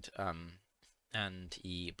 blue, and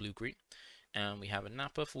the blue, green. And we have a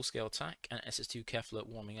Nappa full scale attack and SS2 Kefla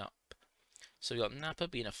warming up. So we got Nappa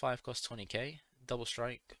being a 5 cost 20k, double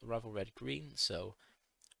strike, rival red, green. So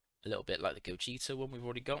a little bit like the Gogeta one we've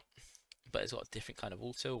already got, but it's got a different kind of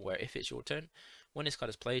auto where if it's your turn, when this card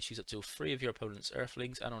is played, choose up to 3 of your opponent's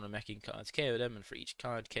Earthlings and on a meching cards, KO them, and for each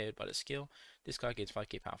card KO'd by the skill, this card gains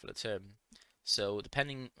 5k power for the turn. So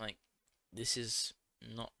depending, like, this is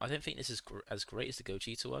not, I don't think this is as great as the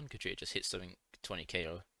Gogeta one, because it just hits something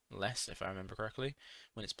 20k or less, if I remember correctly,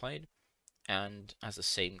 when it's played, and has the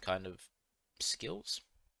same kind of skills.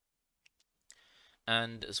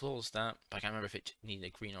 And as well as that, I can't remember if it needed a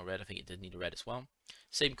green or red, I think it did need a red as well.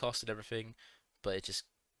 Same cost and everything, but it just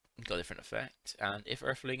got a different effect. And if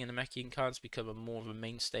Earthling and the Mechian cards become more of a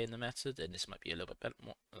mainstay in the meta, then this might be a little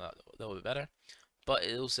bit better. But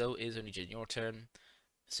it also is only during your turn,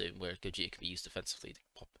 so where Gogeta can be used defensively to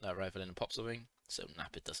pop that rival in and pop something. So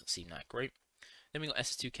Nappa doesn't seem that great. Then we got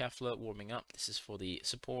SS2 Kefla warming up. This is for the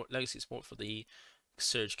support, legacy support for the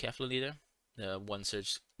Surge Kefla leader. The one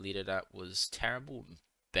Surge leader that was terrible.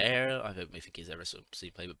 Barely, I don't think he's ever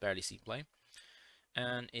seen play, but barely seen play.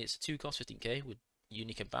 And it's 2 cost 15k with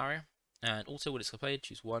unique and barrier. And also when it's played,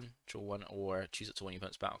 choose one, draw one, or choose up to one of your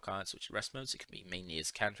opponent's battle cards, which are rest modes. It can be mainly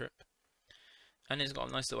as cantrip. And it's got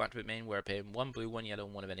a nice little activate main where I pay 1 blue, 1 yellow,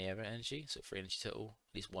 and 1 of any other energy. So 3 energy total,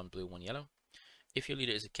 at least 1 blue, 1 yellow. If your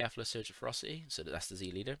leader is a Kefla Surge of Ferocity, so that's the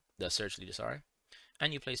Z leader, the Surge leader, sorry.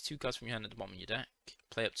 And you place 2 cards from your hand at the bottom of your deck.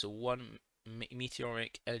 Play up to 1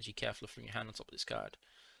 Meteoric Energy Kefla from your hand on top of this card.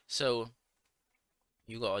 So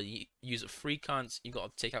you gotta use 3 cards. You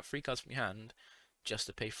gotta take out 3 cards from your hand just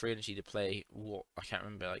to pay 3 energy to play what I can't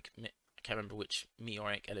remember. I can't remember which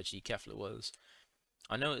Meteoric Energy Kefla was.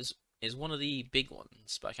 I know it's one of the big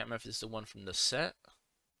ones, but I can't remember if it's the one from the set,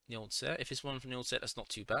 the old set. If it's one from the old set, that's not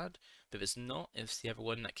too bad. But if it's not, if it's the other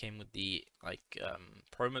one that came with the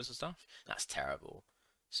promos and stuff, that's terrible.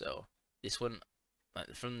 So this one,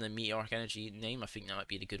 from the Meteoric Energy name, I think that might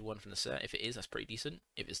be the good one from the set. If it is, that's pretty decent.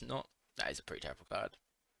 If it's not, that is a pretty terrible card.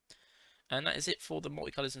 And that is it for the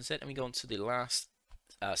multicolors in set. And we go on to the last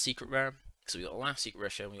secret rare. So we got the last secret rare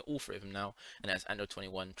show, and we got all 3 of them now. And that's Endo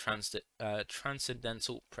 21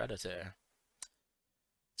 Transcendental Predator.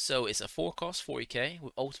 So it's a 4 cost 40k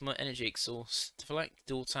with ultimate energy exhaust, deflect,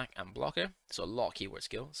 dual attack, and blocker. So a lot of keyword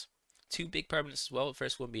skills. 2 big permanents as well. The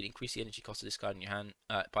first one being increase the energy cost of this card in your hand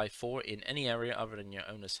by 4 in any area other than your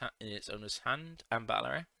owner's in its owner's hand and battle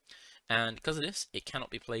area. And because of this, it cannot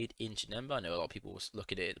be played in Janemba. I know a lot of people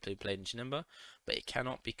look at it played in Janemba, but it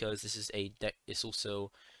cannot because this is a deck. This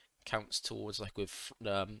also counts towards, like with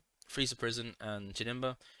Freezer Prison and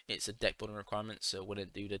Janemba, it's a deck building requirement. So when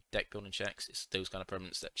it do the deck building checks, it's those kind of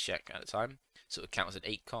permanents that check at a time. So it counts at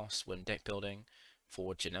 8 costs when deck building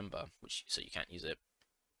for Janemba, which so you can't use it.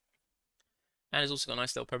 And it's also got a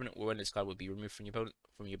nice little permanent where when this card would be removed from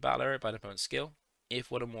your battle area by an opponent's skill. If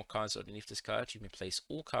one or more cards are underneath this card, you may place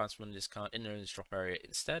all cards from this card in the drop area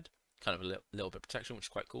instead. Kind of a little bit of protection, which is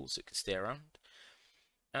quite cool, so it can stay around.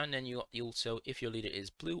 And then you also, if your leader is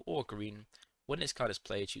blue or green, when this card is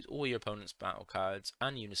played, choose all your opponent's battle cards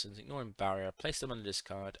and unisons, ignoring barrier, place them under this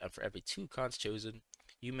card, and for every 2 cards chosen,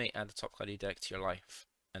 you may add the top card of your deck to your life.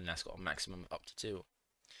 And that's got a maximum of up to 2.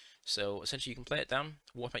 So essentially you can play it down,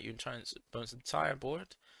 wipe out your opponent's entire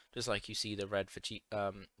board, just like you see the red Vegeta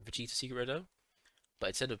Secret Redo. But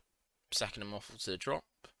instead of sacking them off to the drop,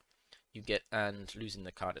 you get, and losing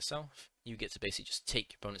the card itself, you get to basically just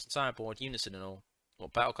take your opponent's entire board, unison and all, or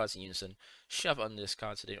battle cards in unison, shove it under this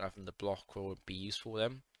card so they don't have them to block or be useful for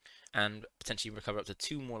them, and potentially recover up to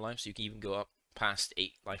 2 more lives, so you can even go up past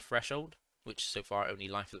 8 life threshold, which so far only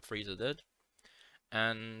Life of the Freezer did.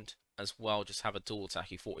 And as well, just have a dual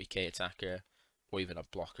attacky 40k attacker, or even a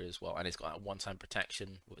blocker as well, and it's got a one-time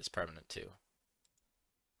protection with its permanent too.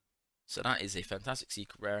 So that is a fantastic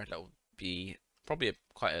secret rare. That will be probably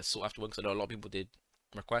quite a sought after one, because I know a lot of people did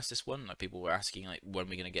request this one. Like people were asking, like, when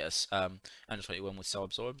we're going to get us Under 21 with Cell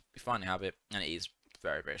Absorb. We finally have it, and it is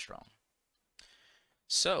very, very strong.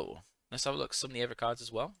 So let's have a look at some of the other cards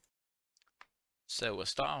as well. So we'll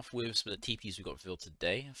start off with some of the TPs we got revealed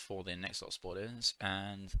today for the next lot of spoilers,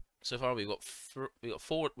 and so far we've got 4.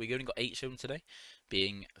 We only got 8 shown today,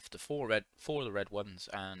 being the 4 of the red ones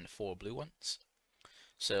and 4 blue ones.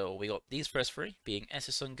 So we got these first 3 being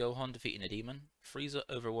Sun Gohan defeating a demon, Frieza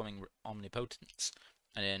overwhelming omnipotence,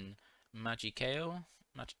 and then Magikeo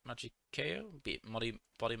be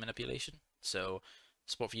body manipulation. So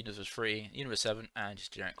support for Universe 3, Universe 7, and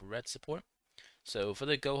just generic red support. So for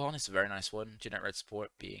the Gohan, it's a very nice one. Generic red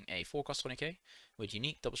support being a 4 cost 20k with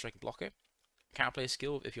unique double striking blocker. Counterplay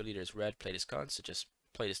skill: if your leader is red, play this card. So just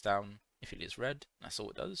play this down if your leader is red. That's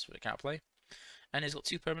all it does for the counterplay. And it's got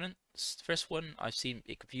 2 permanents. The first one, I've seen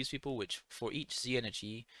it confuse people, which for each Z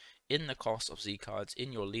energy in the cost of Z cards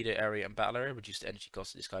in your leader area and battle area, reduce the energy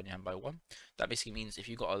cost of this card in your hand by 1. That basically means if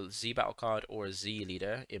you've got a Z battle card or a Z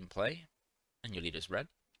leader in play, and your leader is red,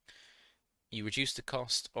 you reduce the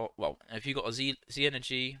cost, or, well, if you've got a Z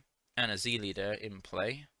energy and a Z leader in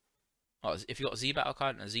play, well, if you've got a Z battle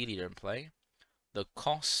card and a Z leader in play, the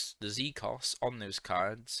Z costs on those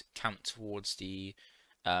cards count towards the,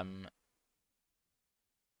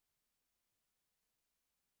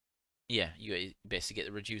 yeah, you basically get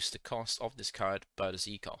to reduce the cost of this card by the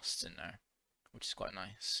Z costs in there, which is quite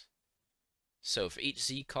nice. So for each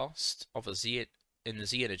Z cost of a Z in the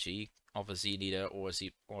Z energy of a Z leader or a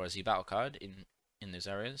Z battle card in those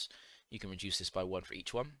areas, you can reduce this by 1 for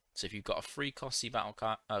each one. So if you've got a free cost Z battle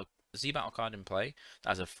card in play that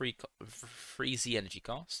has a free Z energy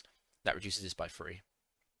cost, that reduces this by 3.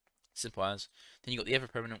 Simple as. Then you got the other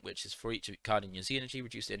permanent, which is for each card in your Z energy,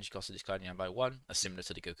 reduce the energy cost of this card in your hand by 1, as similar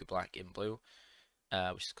to the Goku Black in blue.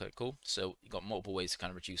 which is quite cool. So you got multiple ways to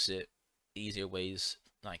kind of reduce it, easier ways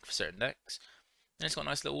like for certain decks. And it's got a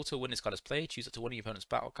nice little auto when this card is played. Choose up to one of your opponent's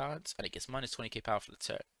battle cards, and it gets minus 20k power for the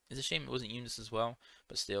turn. It's a shame it wasn't units as well,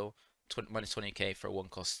 but still, minus 20k for a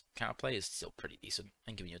one-cost counterplay is still pretty decent,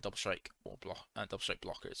 and giving you a double strike or double strike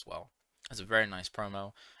blocker as well. That's a very nice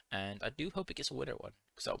promo, and I do hope it gets a winner one,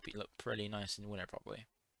 because that would look pretty nice in the winner probably.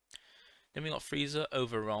 Then we got Frieza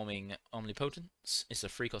Overwhelming Omnipotence. It's a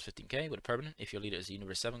free cost 15k with a permanent. If your leader is a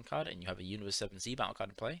Universe 7 card and you have a Universe 7 Z battle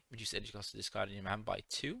card in play, reduce the energy cost of this card in your hand by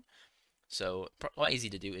 2. So quite easy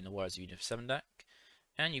to do in the Warriors Universe 7 deck.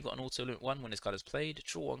 And you've got an auto limit 1 when this card is played.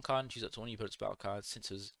 Draw 1 card and choose up to one of your opponent's battle cards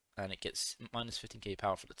and it gets minus 15k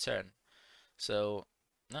power for the turn. So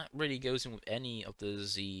that really goes in with any of the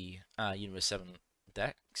Z Universe 7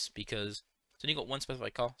 decks, because it's only got one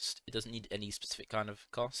specified cost. It doesn't need any specific kind of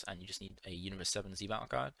cost, and you just need a Universe 7 Z battle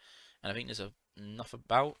card. And I think there's enough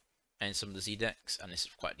about in some of the Z decks, and this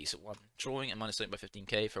is quite a decent one. Drawing and minus something by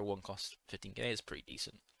 15k for a one cost 15k is pretty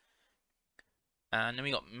decent. And then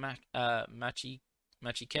we got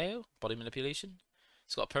Machikeo, Body Manipulation.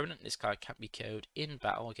 It's got a permanent. This card can't be KO'd in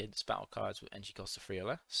battle against battle cards with energy cost of 3 or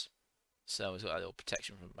less. So it's got a little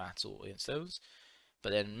protection from battle against those.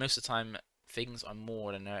 But then most of the time, things are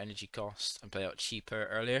more than their energy cost and play out cheaper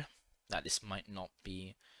earlier. That this might not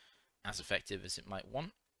be as effective as it might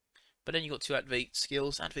want. But then you got 2 activate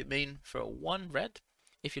skills. Activate main for 1 red.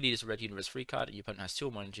 If your leader is a red Universe 3 card and your opponent has 2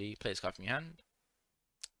 or more energy, play this card from your hand.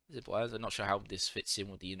 I'm not sure how this fits in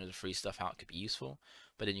with the Universe 3 stuff, how it could be useful.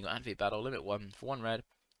 But then you got activate battle, limit 1 for 1 red.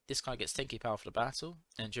 This card gets 10k power for the battle,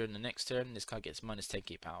 and during the next turn, this card gets minus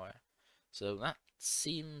 10k power. So that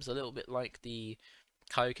seems a little bit like the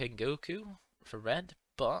Kaioken Goku for red,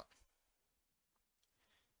 but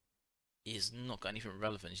he's not got anything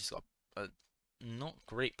relevant. He's just got a not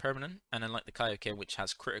great permanent, and then like the Kaioken, which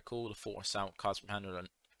has critical to force out cards from hand or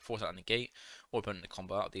force out on the gate, or opponent to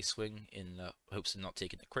combo out they swing in the hopes of not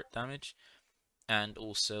taking the crit damage, and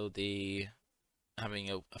also the having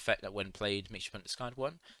an effect that when played makes your opponent discard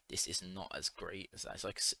 1. This is not as great as that. It's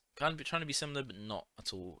like kind of trying to be similar, but not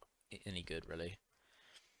at all any good really.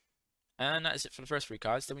 And that is it for the first 3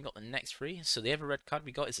 cards. Then we got the next 3. So the other red card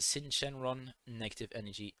we got is a Sin Shenron Negative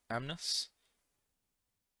Energy Animus,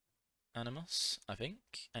 I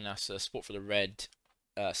think, and that's a support for the red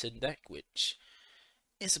Sin deck, which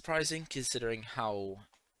is surprising considering how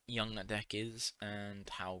young that deck is and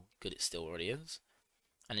how good it still already is.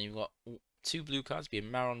 And then you've got 2 blue cards,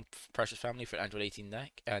 being Maron Precious Family for an Android 18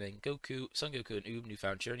 deck, and then Son Goku and Oob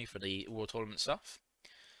Newfound Journey for the World Tournament stuff.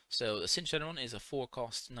 So the Sin Shenron is a 4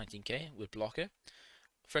 cost 19k with blocker.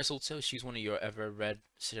 First also, choose one of your ever red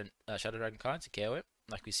Shadow Dragon cards to KO it,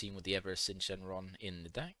 like we've seen with the ever Sin Shenron in the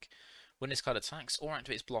deck. When this card attacks or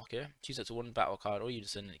activates blocker, choose up to 1 battle card or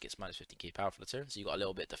unit and it gets minus 50k power for the turn. So you got a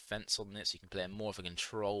little bit of defense on this, so you can play more of a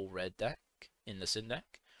control red deck in the Sin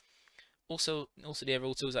deck. Also the other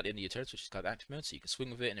auto is at the end of your turn, which is called active mode, so you can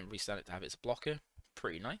swing with it and then restand it to have it as a blocker.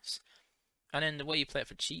 Pretty nice. And then the way you play it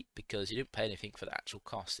for cheap, because you didn't pay anything for the actual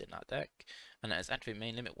cost in that deck, and that is activate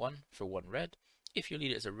main limit 1 for 1 red. If your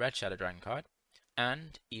leader is a red Shadow Dragon card,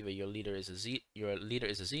 and either your leader is a Z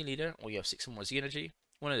leader, or you have 6 or more Z energy,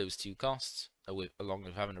 one of those 2 costs, along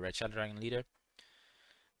with having a red Shadow Dragon leader.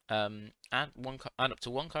 Add up to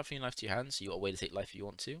 1 card from your life to your hand, so you got a way to take life if you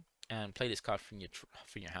want to, and play this card from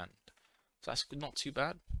your hand. So that's not too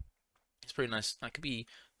bad. It's pretty nice. That could be.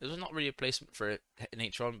 There's not really a placement for it in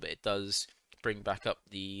H1, but it does bring back up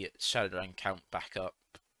the Shadow Dragon count back up.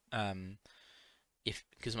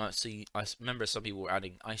 Because I remember some people were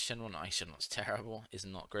adding Ice Shenron. Ice Shenron's terrible. It's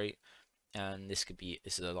not great, and this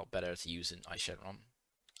is a lot better to use in Ice Shenron.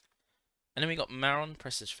 And then we got Maron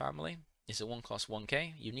Precious Family. It's a 1 cost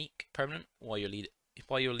 1k unique permanent. While your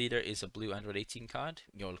leader is a blue Android 18 card,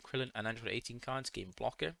 your Krillin and Android 18 cards gain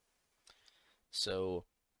blocker. So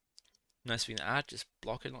nice thing to add, just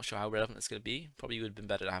blocker. Not sure how relevant it's going to be. Probably would have been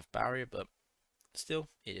better to have barrier, but still,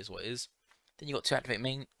 it is what it is. Then you got 2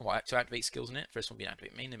 activate skills in it. First one being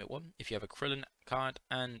activate main limit 1. If you have a Krillin card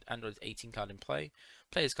and Android 18 card in play,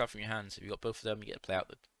 play this card from your hand. So if you got both of them, you get to play out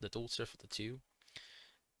the daughter for the 2.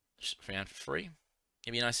 For your hand for 3.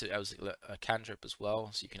 It'd be nice if it was a cantrip as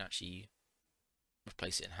well, so you can actually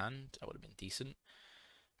replace it in hand. That would have been decent.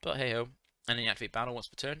 But hey ho. And then you activate battle once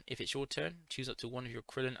per turn. If it's your turn, choose up to 1 of your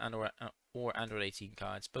Krillin or Android 18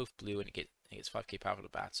 cards, both blue, and it gets 5k power for the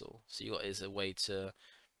battle. So you got is a way to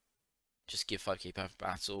just give 5k power for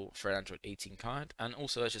battle for an Android 18 card, and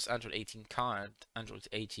also it's just Android 18 card, Android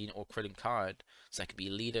 18 or Krillin card. So that could be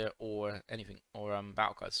leader or anything, or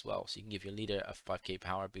battle cards as well. So you can give your leader a 5k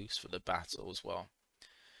power boost for the battle as well.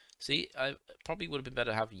 See, I probably would have been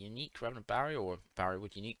better to have a unique rather than barrier, or barrier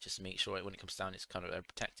with unique, just to make sure when it comes down it's kind of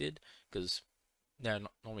protected, because they're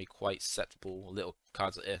not normally quite susceptible little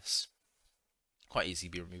cards like this. Quite easy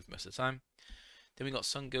to be removed most of the time. Then we got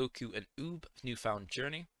Son Goku and Oob, Newfound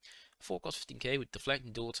Journey. 4 cost 15k with deflect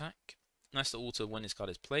and dual attack. Nice little auto when this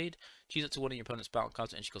card is played. Choose up to one of your opponent's battle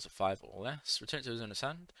cards with entry cost of 5 or less. Return it to his owner's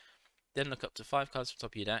hand. Then look up to 5 cards from the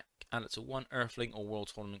top of your deck. Add it to one Earthling or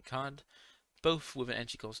World Tournament card, both with an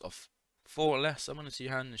entry cost of 4 or less. Summon it to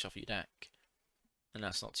your hand and shuffle your deck. And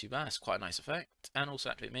that's not too bad. It's quite a nice effect. And also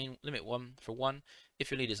activate main limit 1 for 1.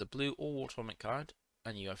 If your leader is a blue or World Tournament card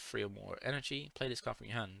and you have 3 or more energy, play this card from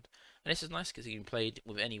your hand. And this is nice because it can be played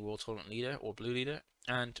with any World Tournament leader or blue leader.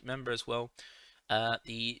 And remember as well,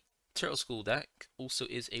 the Turtle School deck also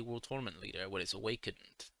is a World Tournament leader when it's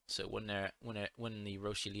awakened. So when the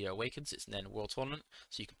Roshi leader awakens, it's then a World Tournament.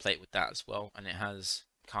 So you can play it with that as well, and it has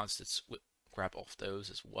cards to grab off those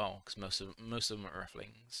as well, because most of them are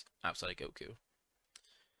Earthlings outside of Goku.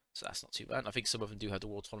 So that's not too bad. I think some of them do have the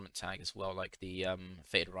World Tournament tag as well, like the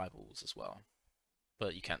Fated Rivals as well.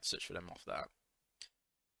 But you can't search for them off that.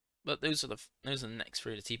 But those are the next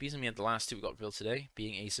 3 of the TPs, and we had the last 2 we got revealed today,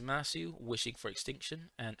 being a Zamasu, Wishing for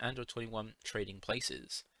Extinction, and Android 21, Trading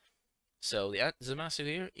Places. So the Zamasu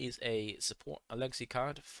here is a legacy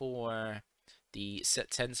card for the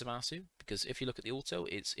set 10 Zamasu, because if you look at the auto,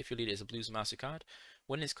 it's if your leader is a blue Zamasu card,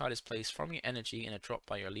 when this card is placed from your energy in a drop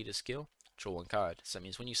by your leader's skill, draw 1 card. So that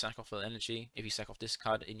means when you sack off the energy, if you sack off this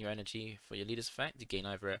card in your energy for your leader's effect, you gain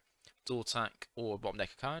either a dual attack or a bottom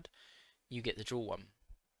decker card, you get to draw 1.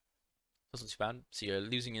 Doesn't too bad. So you're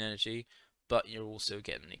losing an energy, but you're also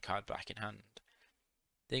getting a card back in hand.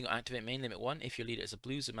 Then you got activate main limit 1. If your leader is a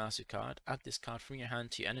blue Zamasu card, add this card from your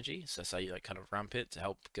hand to your energy. So that's how you like kind of ramp it to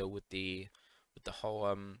help go with the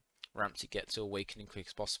whole ramp to get to awakening quick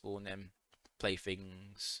as possible, and then play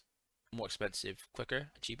things more expensive,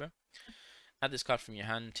 quicker, and cheaper. Add this card from your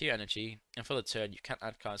hand to your energy, and for the turn you can't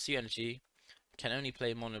add cards to your energy. Can only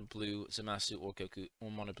play mono blue Zamasu or Goku or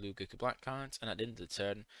mono blue Goku black cards, and at the end of the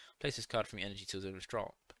turn, place this card from your energy till its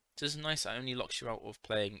drop. So this is nice. It only locks you out of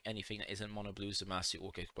playing anything that isn't mono blue Zamasu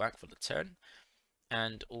or Goku black for the turn,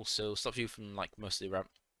 and also stops you from like most of the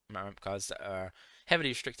ramp cards that are heavily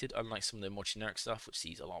restricted. Unlike some of the more generic stuff, which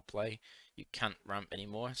sees a lot of play, you can't ramp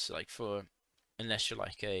anymore. So like unless you're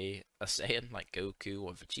like a Saiyan like Goku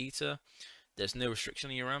or Vegeta, there's no restriction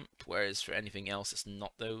on your ramp, whereas for anything else it's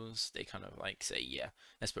not those, they kind of like say, yeah,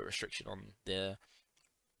 let's put a restriction on the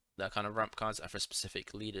kind of ramp cards that are for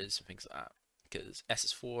specific leaders and things like that, because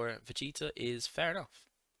SS4 Vegeta is fair enough.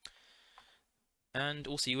 And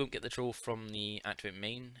also you won't get the draw from the activate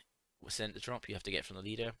main send the drop, you have to get from the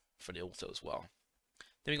leader for the auto as well.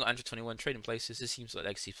 Then we got Android 21 Trading Places. This seems like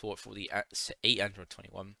legacy for the 8 Android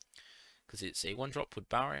 21, because it's a 1-drop with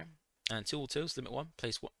barrier. And 2 autos, limit 1,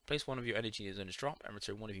 place one of your energy in its owner's drop and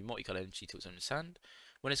return one of your multicolored energy to its owner's hand.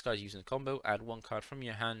 When this guy is using a combo, add 1 card from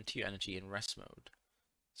your hand to your energy in rest mode.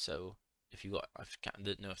 So if you got, I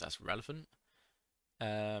don't know if that's relevant.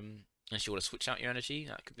 Unless you want to switch out your energy,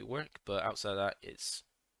 that could be work, but outside of that,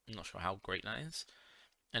 I'm not sure how great that is.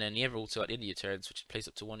 And then the other auto at the end of your turn, which plays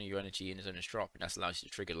up to 1 of your energy in its owner's drop, and that allows you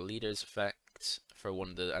to trigger the leader's effect for one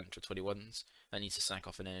of the Android 21s that needs to sack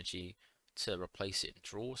off an energy to replace it and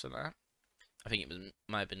draw or something like that. I think it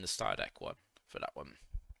might have been the starter deck one for that one.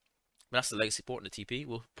 But that's the legacy port in the TP.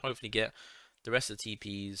 We'll probably get the rest of the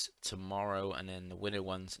TPs tomorrow, and then the winner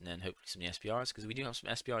ones, and then hopefully some of the SPRs, because we do have some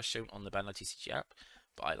SPRs shown on the Bandai TCG app,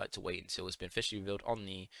 but I'd like to wait until it's been officially revealed on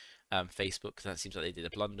the Facebook, because that seems like they did a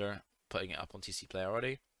blunder putting it up on TCG Player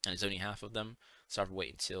already, and it's only half of them, so I'll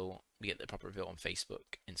wait until we get the proper reveal on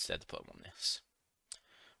Facebook instead to put them on this.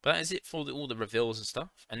 But that is it for all the reveals and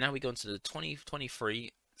stuff. And now we go into the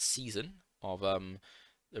 2023 season of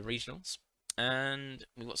the regionals. And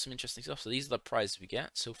we've got some interesting stuff. So these are the prizes we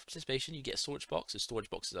get. So for participation, you get a storage box. The storage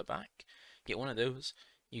boxes are back. Get one of those.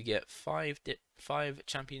 You get 5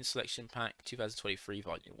 Champion Selection Pack 2023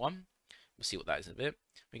 Volume 1. We'll see what that is in a bit.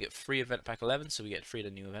 We get 3 Event Pack 11, so we get 3 of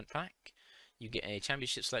the new Event Pack. You get a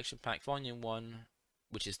Championship Selection Pack Volume 1,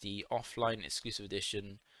 which is the offline exclusive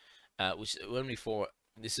edition, which is only for...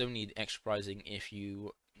 This is only extra prizing if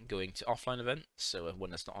you going to offline events, so one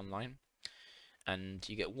that's not online. And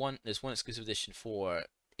you get there's one exclusive edition for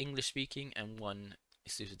English speaking and one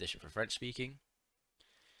exclusive edition for French speaking.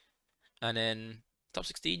 And then top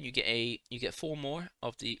 16 you get 4 more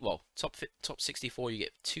of the top 64 you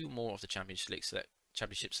get 2 more of the championship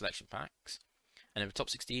selection packs. And in top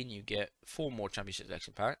 16 you get 4 more championship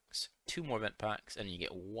selection packs, 2 more event packs, and you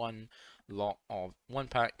get one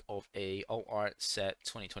pack of a alt art set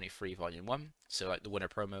 2023 volume 1, so like the winter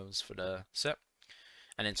promos for the set.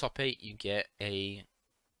 And in top 8 you get a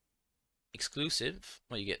exclusive,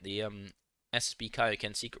 well, you get the SSB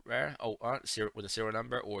Kaioken Secret Rare alt art with a serial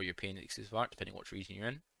number or European exclusive art, depending what region you're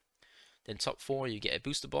in. Then top 4 you get a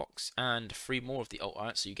booster box and 3 more of the alt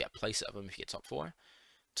art, so you get a playset of them if you get top 4.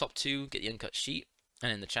 Top 2 get the uncut sheet,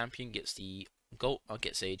 and then the champion gets the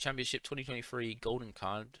gets a Championship 2023 Golden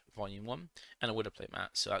Card Volume 1 and a winner plate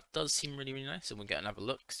mat. So that does seem really, really nice, and we'll get another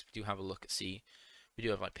look. We do have a look at we do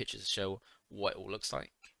have like pictures to show what it all looks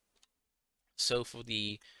like. So for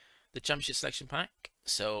the Championship Selection Pack,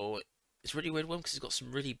 so it's a really weird one because it's got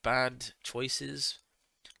some really bad choices.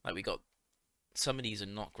 Like we got some of these are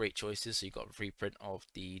not great choices. So you got a reprint of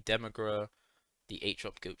the Demagra, the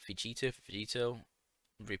 8-drop Goat Vegito,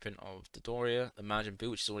 reprint of the Doria, the Majin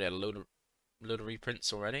Buu, which has already had a load of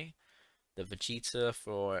reprints already. The Vegeta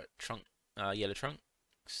for Yellow Trunks,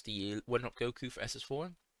 the 1-drop Goku for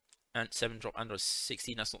SS4, and 7-drop Android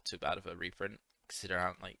 16. That's not too bad of a reprint,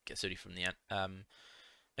 considering like it's only from the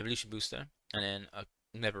Evolution Booster, and then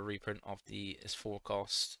another reprint of the S4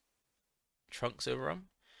 cost Trunks Overrun.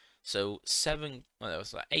 So there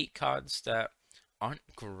was like 8 cards that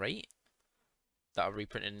aren't great that are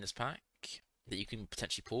reprinted in this pack that you can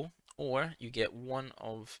potentially pull, or you get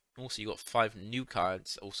also you got 5 new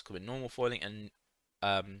cards also come in normal foiling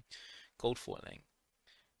and gold foiling.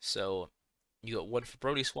 So you got one for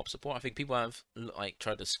Broly swap support. I think people have like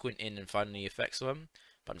tried to squint in and find the effects of them,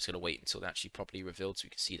 but I'm just gonna wait until they're actually properly revealed so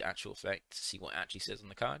we can see the actual effect, to see what it actually says on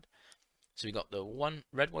the card. So we got the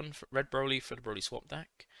red Broly for the Broly swap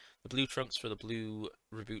deck, the blue Trunks for the blue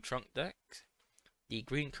Reboot Trunk deck, the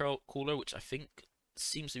green Cooler, which I think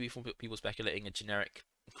seems to be from people speculating a generic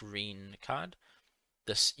green card,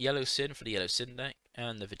 the yellow Sin for the yellow Sin deck,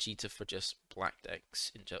 and the Vegeta for just black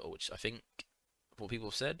decks in total, which I think, what people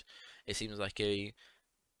have said, it seems like a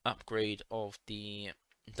upgrade of the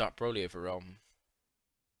Dark Broly Overrealm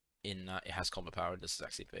in that it has combo power and does the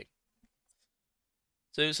exact same thing.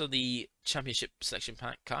 So those are the Championship Selection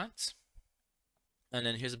Pack cards. And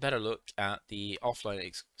then here's a better look at the offline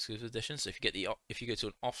exclusive edition. So if you go to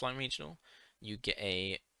an offline regional, you get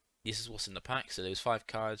this is what's in the pack. So those 5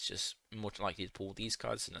 cards, just more likely to pull these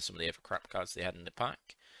cards than some of the other crap cards they had in the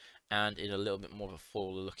pack, and in a little bit more of a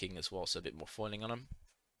foil looking as well, so a bit more foiling on them.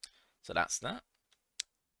 So that's that.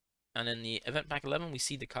 And in the Event Pack 11, we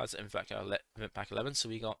see the cards in Event Pack 11. So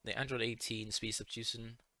we got the Android 18 Speed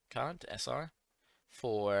Substitution card, SR,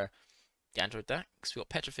 for the Android decks. We got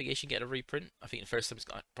Petrification get a reprint. I think the first time it's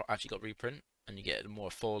actually got reprint, and you get more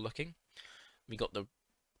foil looking. We got the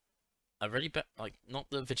not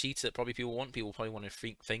the Vegeta that probably people want. People probably wanted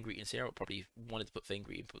Fang Greetings here, or probably wanted to put Fang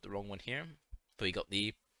Greeting, put the wrong one here. But we got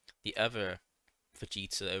the other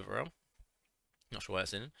Vegeta overall. Not sure why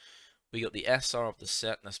that's in. We got the SR of the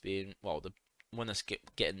set that's being, well, the one that's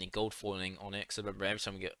getting the gold foiling on it. Because I remember every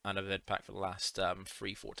time we get an event pack for the last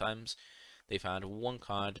 3-4 times, they've had one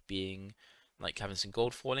card being like having some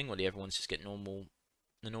gold foiling, while the other ones just get the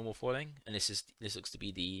normal foiling. And this looks to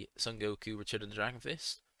be the Son Goku Return of the Dragon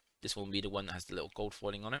Fist. This one will be the one that has the little gold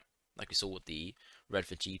foiling on it, like we saw with the Red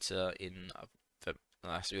Vegeta in the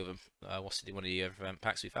last one of the other event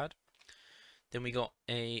packs we've had. Then we got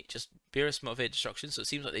a just Beerus Motivated Destruction. So it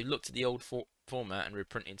seems like they looked at the old format and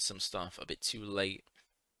reprinted some stuff a bit too late,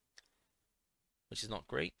 which is not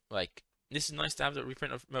great. Like, this is nice to have the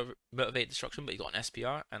reprint of Motivated Destruction, but you got an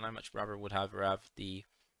SPR, and I much rather would have the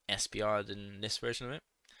SPR than this version of it.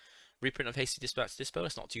 Reprint of Hasty Dispatch Dispo,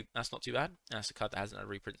 that's not too bad. And that's a card that hasn't had a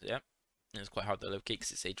reprint yet, and it's quite hard to locate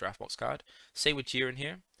because it's a draft box card. Same with Jiren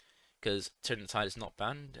here, because Turn the Tide is not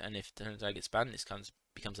banned, and if Turn the Tide gets banned, this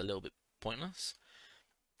becomes a little bit pointless.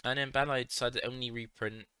 And then Bandai decided to only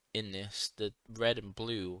reprint in this the red and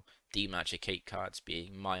blue D-Magic 8 cards,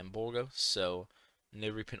 being Mai and Borgo, so no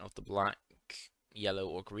reprint of the black, yellow,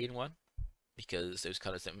 or green one, because those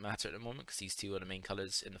colors don't matter at the moment, because these two are the main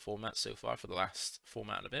colors in the format so far for the last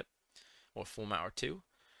format and a bit, or format or two.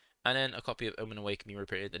 And then a copy of Omen Awaken being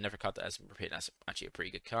reprinted, another card that hasn't been reprinted. That's actually a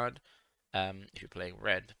pretty good card if you're playing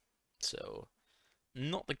red. So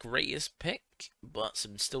not the greatest pick, but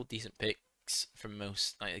some still decent picks from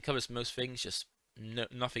most. Like, it covers most things, just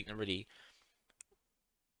nothing to really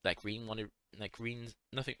like green wanted. Like green,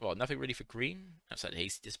 nothing really for green outside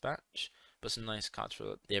Hasty Dispatch, but some nice cards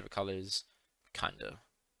for the other colors, kinda.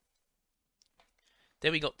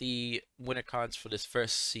 Then we got the winner cards for this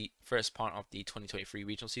first part of the 2023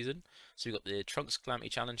 regional season. So we got the Trunks Calamity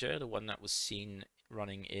Challenger, the one that was seen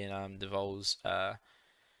running in Devol's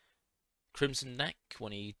Crimson deck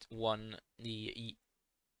when he won the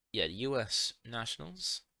US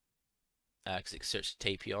Nationals, because it searched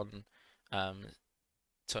Tapion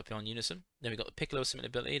to be on Unison. Then we got the Piccolo Summon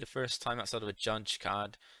ability, the first time outside of a Judge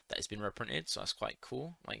card that has been reprinted, so that's quite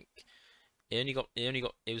cool. Like it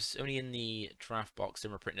was only in the draft box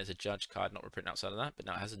and reprinted as a Judge card, not reprinted outside of that, but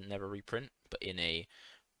now it hasn't never reprint, but in a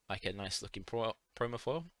nice looking promo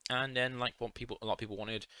foil. And then like what a lot of people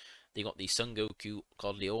wanted, they got the Son Goku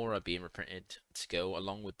Godly Aura being reprinted to go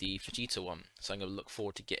along with the Vegeta one. So I'm gonna look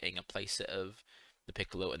forward to getting a playset of the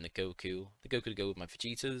Piccolo and the Goku. The Goku to go with my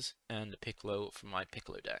Vegetas, and the Piccolo from my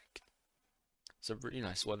Piccolo deck. So really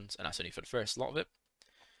nice ones, and that's only for the first lot of it.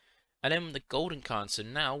 And then the golden card. So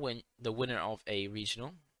now when the winner of a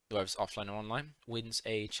regional, whether it's offline or online, wins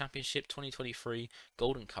a Championship 2023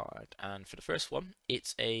 golden card. And for the first one,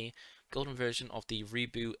 it's a golden version of the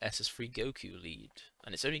Reboot SS3 Goku lead.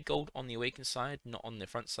 And it's only gold on the Awaken side, not on the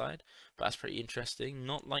front side. But that's pretty interesting.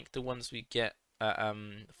 Not like the ones we get at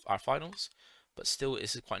our finals. But still,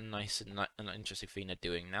 it's quite nice and an interesting thing they're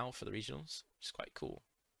doing now for the regionals, which is quite cool.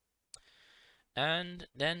 And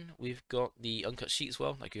then we've got the uncut sheet as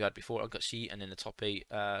well, like we had before, uncut sheet, and then the top 8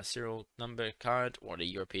 serial number card, or the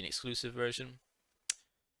European exclusive version.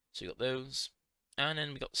 So we got those. And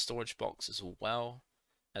then we got the storage box as well.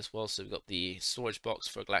 So we've got the storage box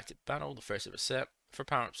for Galactic Battle, the first ever set, for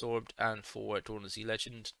Power Absorbed, and for Dawn of Z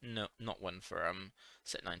Legend. No, not one for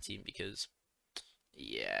set 19, because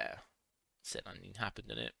yeah, set 19 happened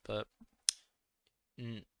in it, but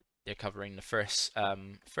they're covering the first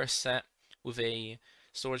set with a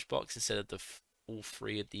storage box instead of the all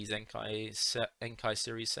 3 of these Enkai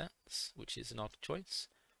series sets, which is an odd choice.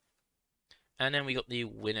 And then we got the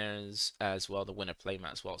winners as well, the winner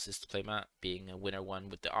playmat as well. So this is the playmat being a winner one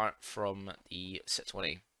with the art from the set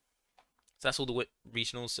 20. So that's all the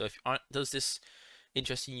regionals. So if does this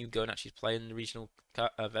interest you, go and actually play in the regional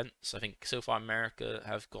events. I think so far America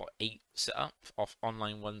have got 8 set up, off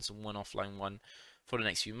online ones and 1 offline one for the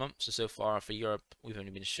next few months. So far for Europe, we've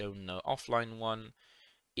only been shown the offline one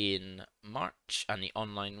in March and the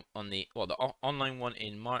online online one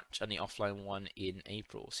in March and the offline one in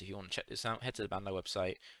April. So if you want to check this out, head to the Bandai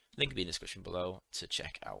website. Link will be in the description below to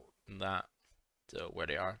check out that where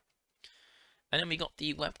they are. And then we got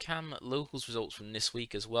the webcam locals results from this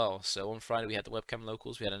week as well. So on Friday we had the webcam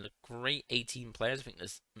locals. We had a great 18 players. I think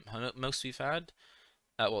that's most we've had.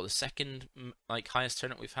 Well, the second highest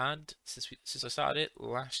turnout we've had since I started it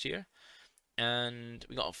last year. And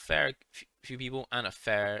we got a fair few people and a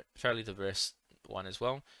fairly diverse one as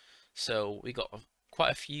well. So we got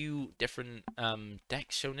quite a few different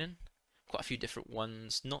decks shown in. Quite a few different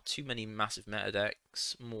ones. Not too many massive meta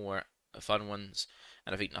decks. More fun ones.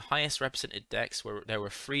 And I think the highest represented decks there were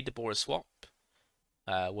 3 Deborah Swap,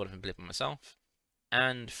 one of them played by myself,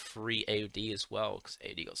 and 3 AOD as well, because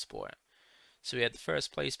AOD got support. So we had the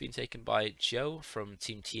first place being taken by Joe from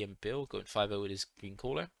Team T and Bill, going 5-0 with his green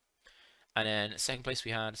caller. And then second place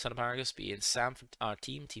we had Son of Paragus being Sam from our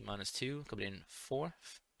team, T-2, coming in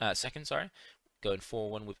second, going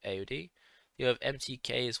 4-1 with AOD. You have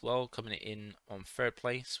MTK as well, coming in on third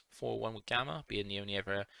place, 4-1 with Gamma, being the only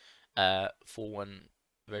ever 4-1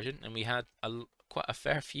 version. And we had quite a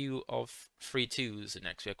fair few of 3-2s in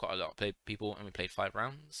next. We had quite a lot of people, and we played 5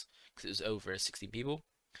 rounds because it was over 16 people.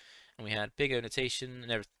 And we had Big O Notation,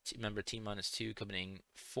 another member T-2 coming in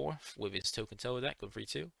 4th with his Token Tower deck going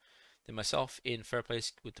 3-2. Then myself in third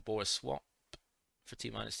place with the Boris Swap for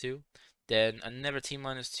T-2. Then another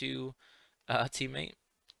T-2 teammate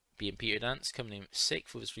being Peter Dance coming in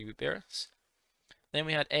 6th with his Reboot Beerus. Then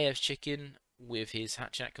we had AF Chicken with his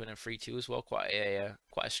Hatchet coming in 3-2 as well. Quite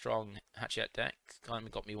a strong Hatchet deck. Kind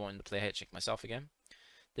of got me wanting to play Hatchet myself again.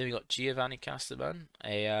 Then we got Giovanni Castaman,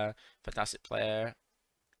 a fantastic player,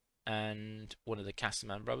 and one of the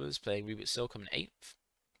Castaman brothers playing Reboot Still coming 8th.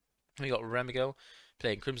 We got Remigo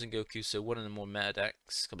playing Crimson Goku, so one of the more meta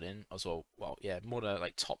decks coming in as well. Well, yeah, more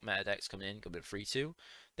the top meta decks coming in 3-2.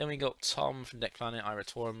 Then we got Tom from Deck Planet, Ira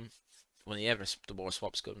Torm, one of the ever Deborah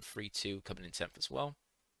Swaps going 3-2, coming in 10th as well.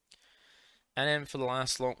 And then for the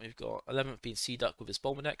last lot, we've got 11th being Sea Duck with his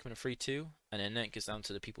Bulma deck coming in 3-2. And then it goes down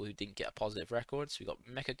to the people who didn't get a positive record. So we got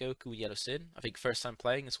Mecha Goku with Yellow Sin, I think first time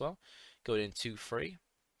playing as well, going in 2-3.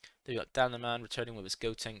 Then we got Dan the Man returning with his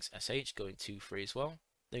Gotenks SH going 2-3 as well.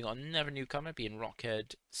 Then we got another newcomer being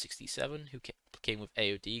Rockhead67, who came with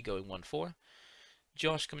AOD going 1-4.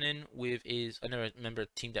 Josh coming in with his, another member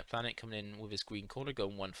of Team Deck Planet coming in with his green caller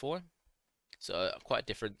going 1-4. So quite a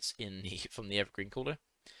difference in from the evergreen caller.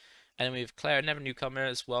 And then we have Claire, another newcomer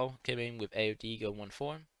as well, came in with AOD going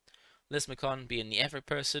 1-4. Liz McCon being the ever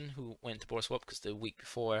person who went to Board Swap because the week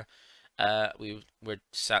before we were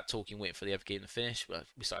sat talking, waiting for the ever game to finish. But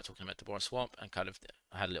we started talking about the Board Swap and kind of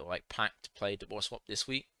had a little pact to play the Board Swap this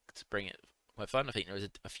week to bring it quite fun. I think there was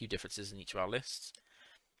a few differences in each of our lists.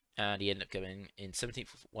 and he ended up going in 17th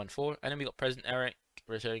with 1-4. And then we got President Eric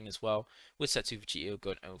returning as well with set 2 for GTO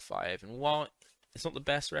going 0-5. And while it's not the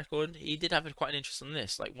best record, he did have quite an interesting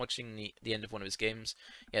list. Like watching the end of one of his games,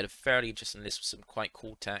 he had a fairly interesting list with some quite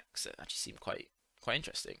cool techs that actually seemed quite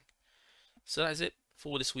interesting. So that's it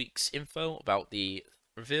for this week's info about the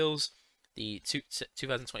reveals, the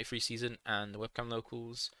 2023 season, and the webcam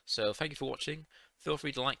locals. So thank you for watching. Feel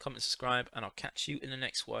free to like, comment, subscribe, and I'll catch you in the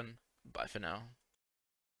next one. Bye for now.